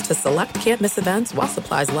pre-sales to select can't-miss events while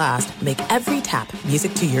supplies last make every tap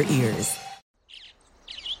music to your ears.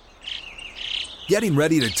 Getting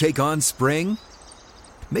ready to take on spring?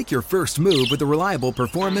 Make your first move with the reliable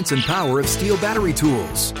performance and power of Steel battery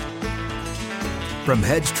tools. From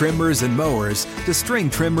hedge trimmers and mowers to string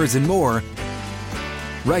trimmers and more,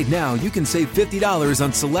 right now you can save $50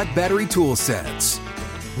 on select battery tool sets.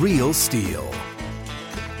 Real Steel.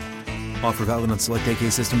 Offer valid on select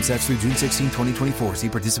AK system sets through June 16, 2024. See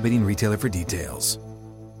participating retailer for details.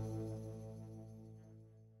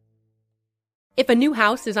 If a new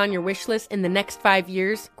house is on your wish list in the next 5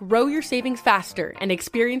 years, grow your savings faster and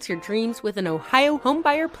experience your dreams with an Ohio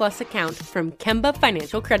Homebuyer Plus account from Kemba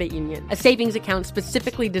Financial Credit Union. A savings account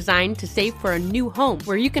specifically designed to save for a new home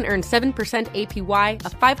where you can earn 7% APY,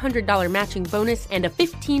 a $500 matching bonus, and a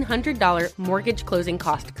 $1,500 mortgage closing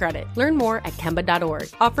cost credit. Learn more at Kemba.org.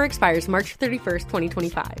 Offer expires March 31st,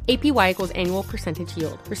 2025. APY equals annual percentage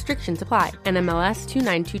yield. Restrictions apply. NMLS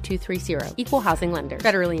 292230. Equal housing lender.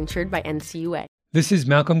 Federally insured by NCUA. This is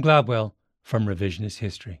Malcolm Gladwell from Revisionist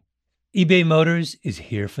History. eBay Motors is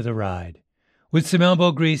here for the ride. With some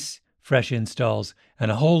elbow grease, fresh installs,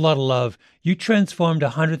 and a whole lot of love, you transformed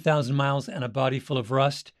 100,000 miles and a body full of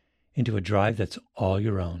rust into a drive that's all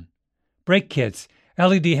your own. Brake kits,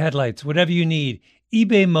 LED headlights, whatever you need,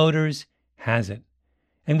 eBay Motors has it.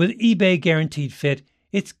 And with eBay Guaranteed Fit,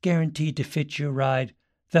 it's guaranteed to fit your ride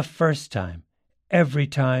the first time, every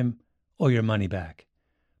time, or your money back.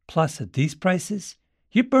 Plus, at these prices,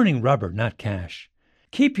 you're burning rubber, not cash.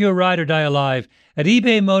 Keep your ride or die alive at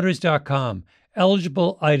ebaymotors.com.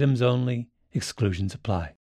 Eligible items only. Exclusions apply.